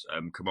was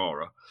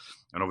Kamara.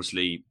 And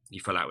obviously he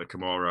fell out with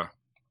Kamara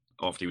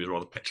after he was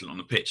rather petulant on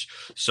the pitch.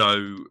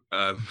 So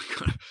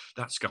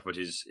that scuppered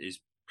his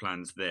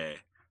plans there.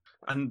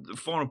 And the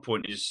final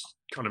point is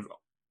kind of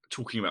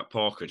talking about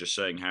Parker, just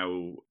saying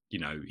how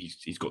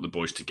he's got the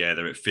boys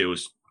together. It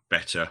feels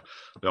better.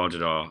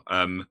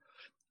 I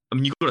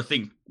mean, you've got to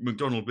think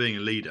McDonald being a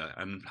leader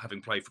and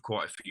having played for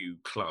quite a few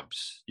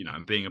clubs,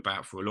 and being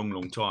about for a long,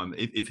 long time.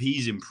 If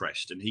he's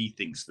impressed and he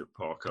thinks that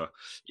Parker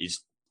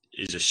is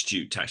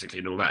astute tactically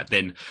and all that,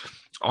 then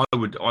I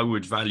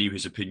would value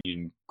his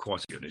opinion,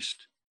 quite to be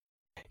honest.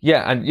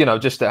 Yeah, and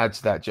just to add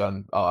to that,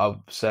 John,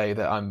 I'll say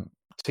that I'm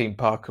Team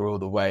Parker all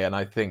the way, and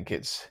I think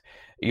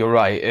you're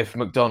right. If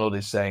McDonald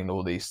is saying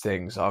all these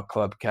things, our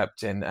club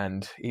captain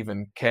and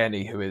even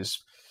Kearney, who is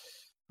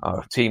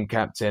our team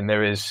captain,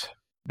 there is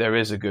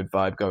a good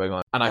vibe going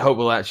on. And I hope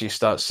we'll actually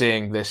start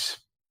seeing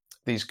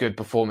these good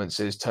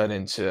performances turn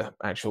into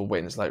actual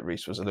wins, like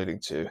Reese was alluding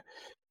to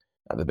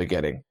at the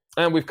beginning.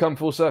 And we've come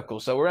full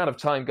circle. So we're out of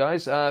time,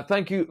 guys.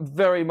 Thank you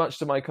very much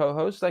to my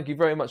co-host. Thank you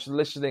very much for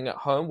listening at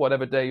home,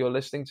 whatever day you're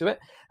listening to it.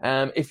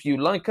 If you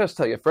like us,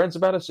 tell your friends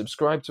about us,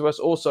 subscribe to us,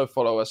 also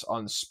follow us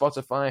on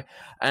Spotify.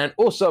 And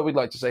also, we'd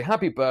like to say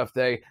happy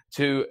birthday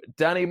to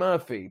Danny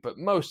Murphy. But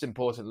most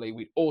importantly,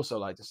 we'd also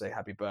like to say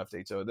happy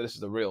birthday to, this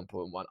is the real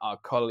important one, our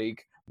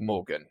colleague,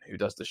 Morgan, who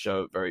does the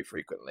show very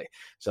frequently.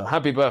 So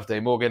happy birthday,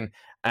 Morgan.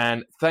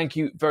 And thank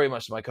you very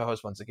much to my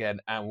co-host once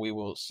again. And we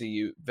will see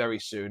you very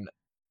soon.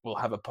 We'll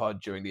have a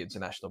pod during the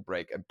international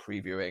break and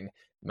previewing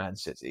Man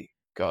City.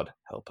 God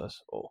help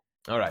us all.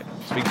 All right.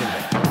 Speak to you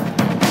later.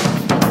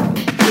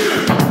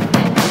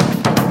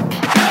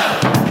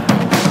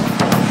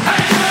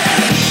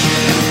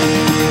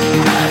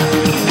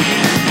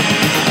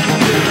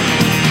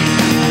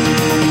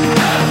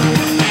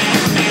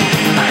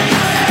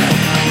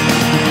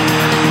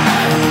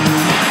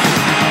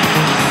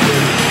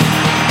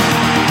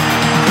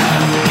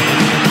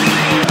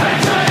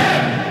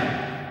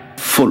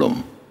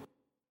 Fulham.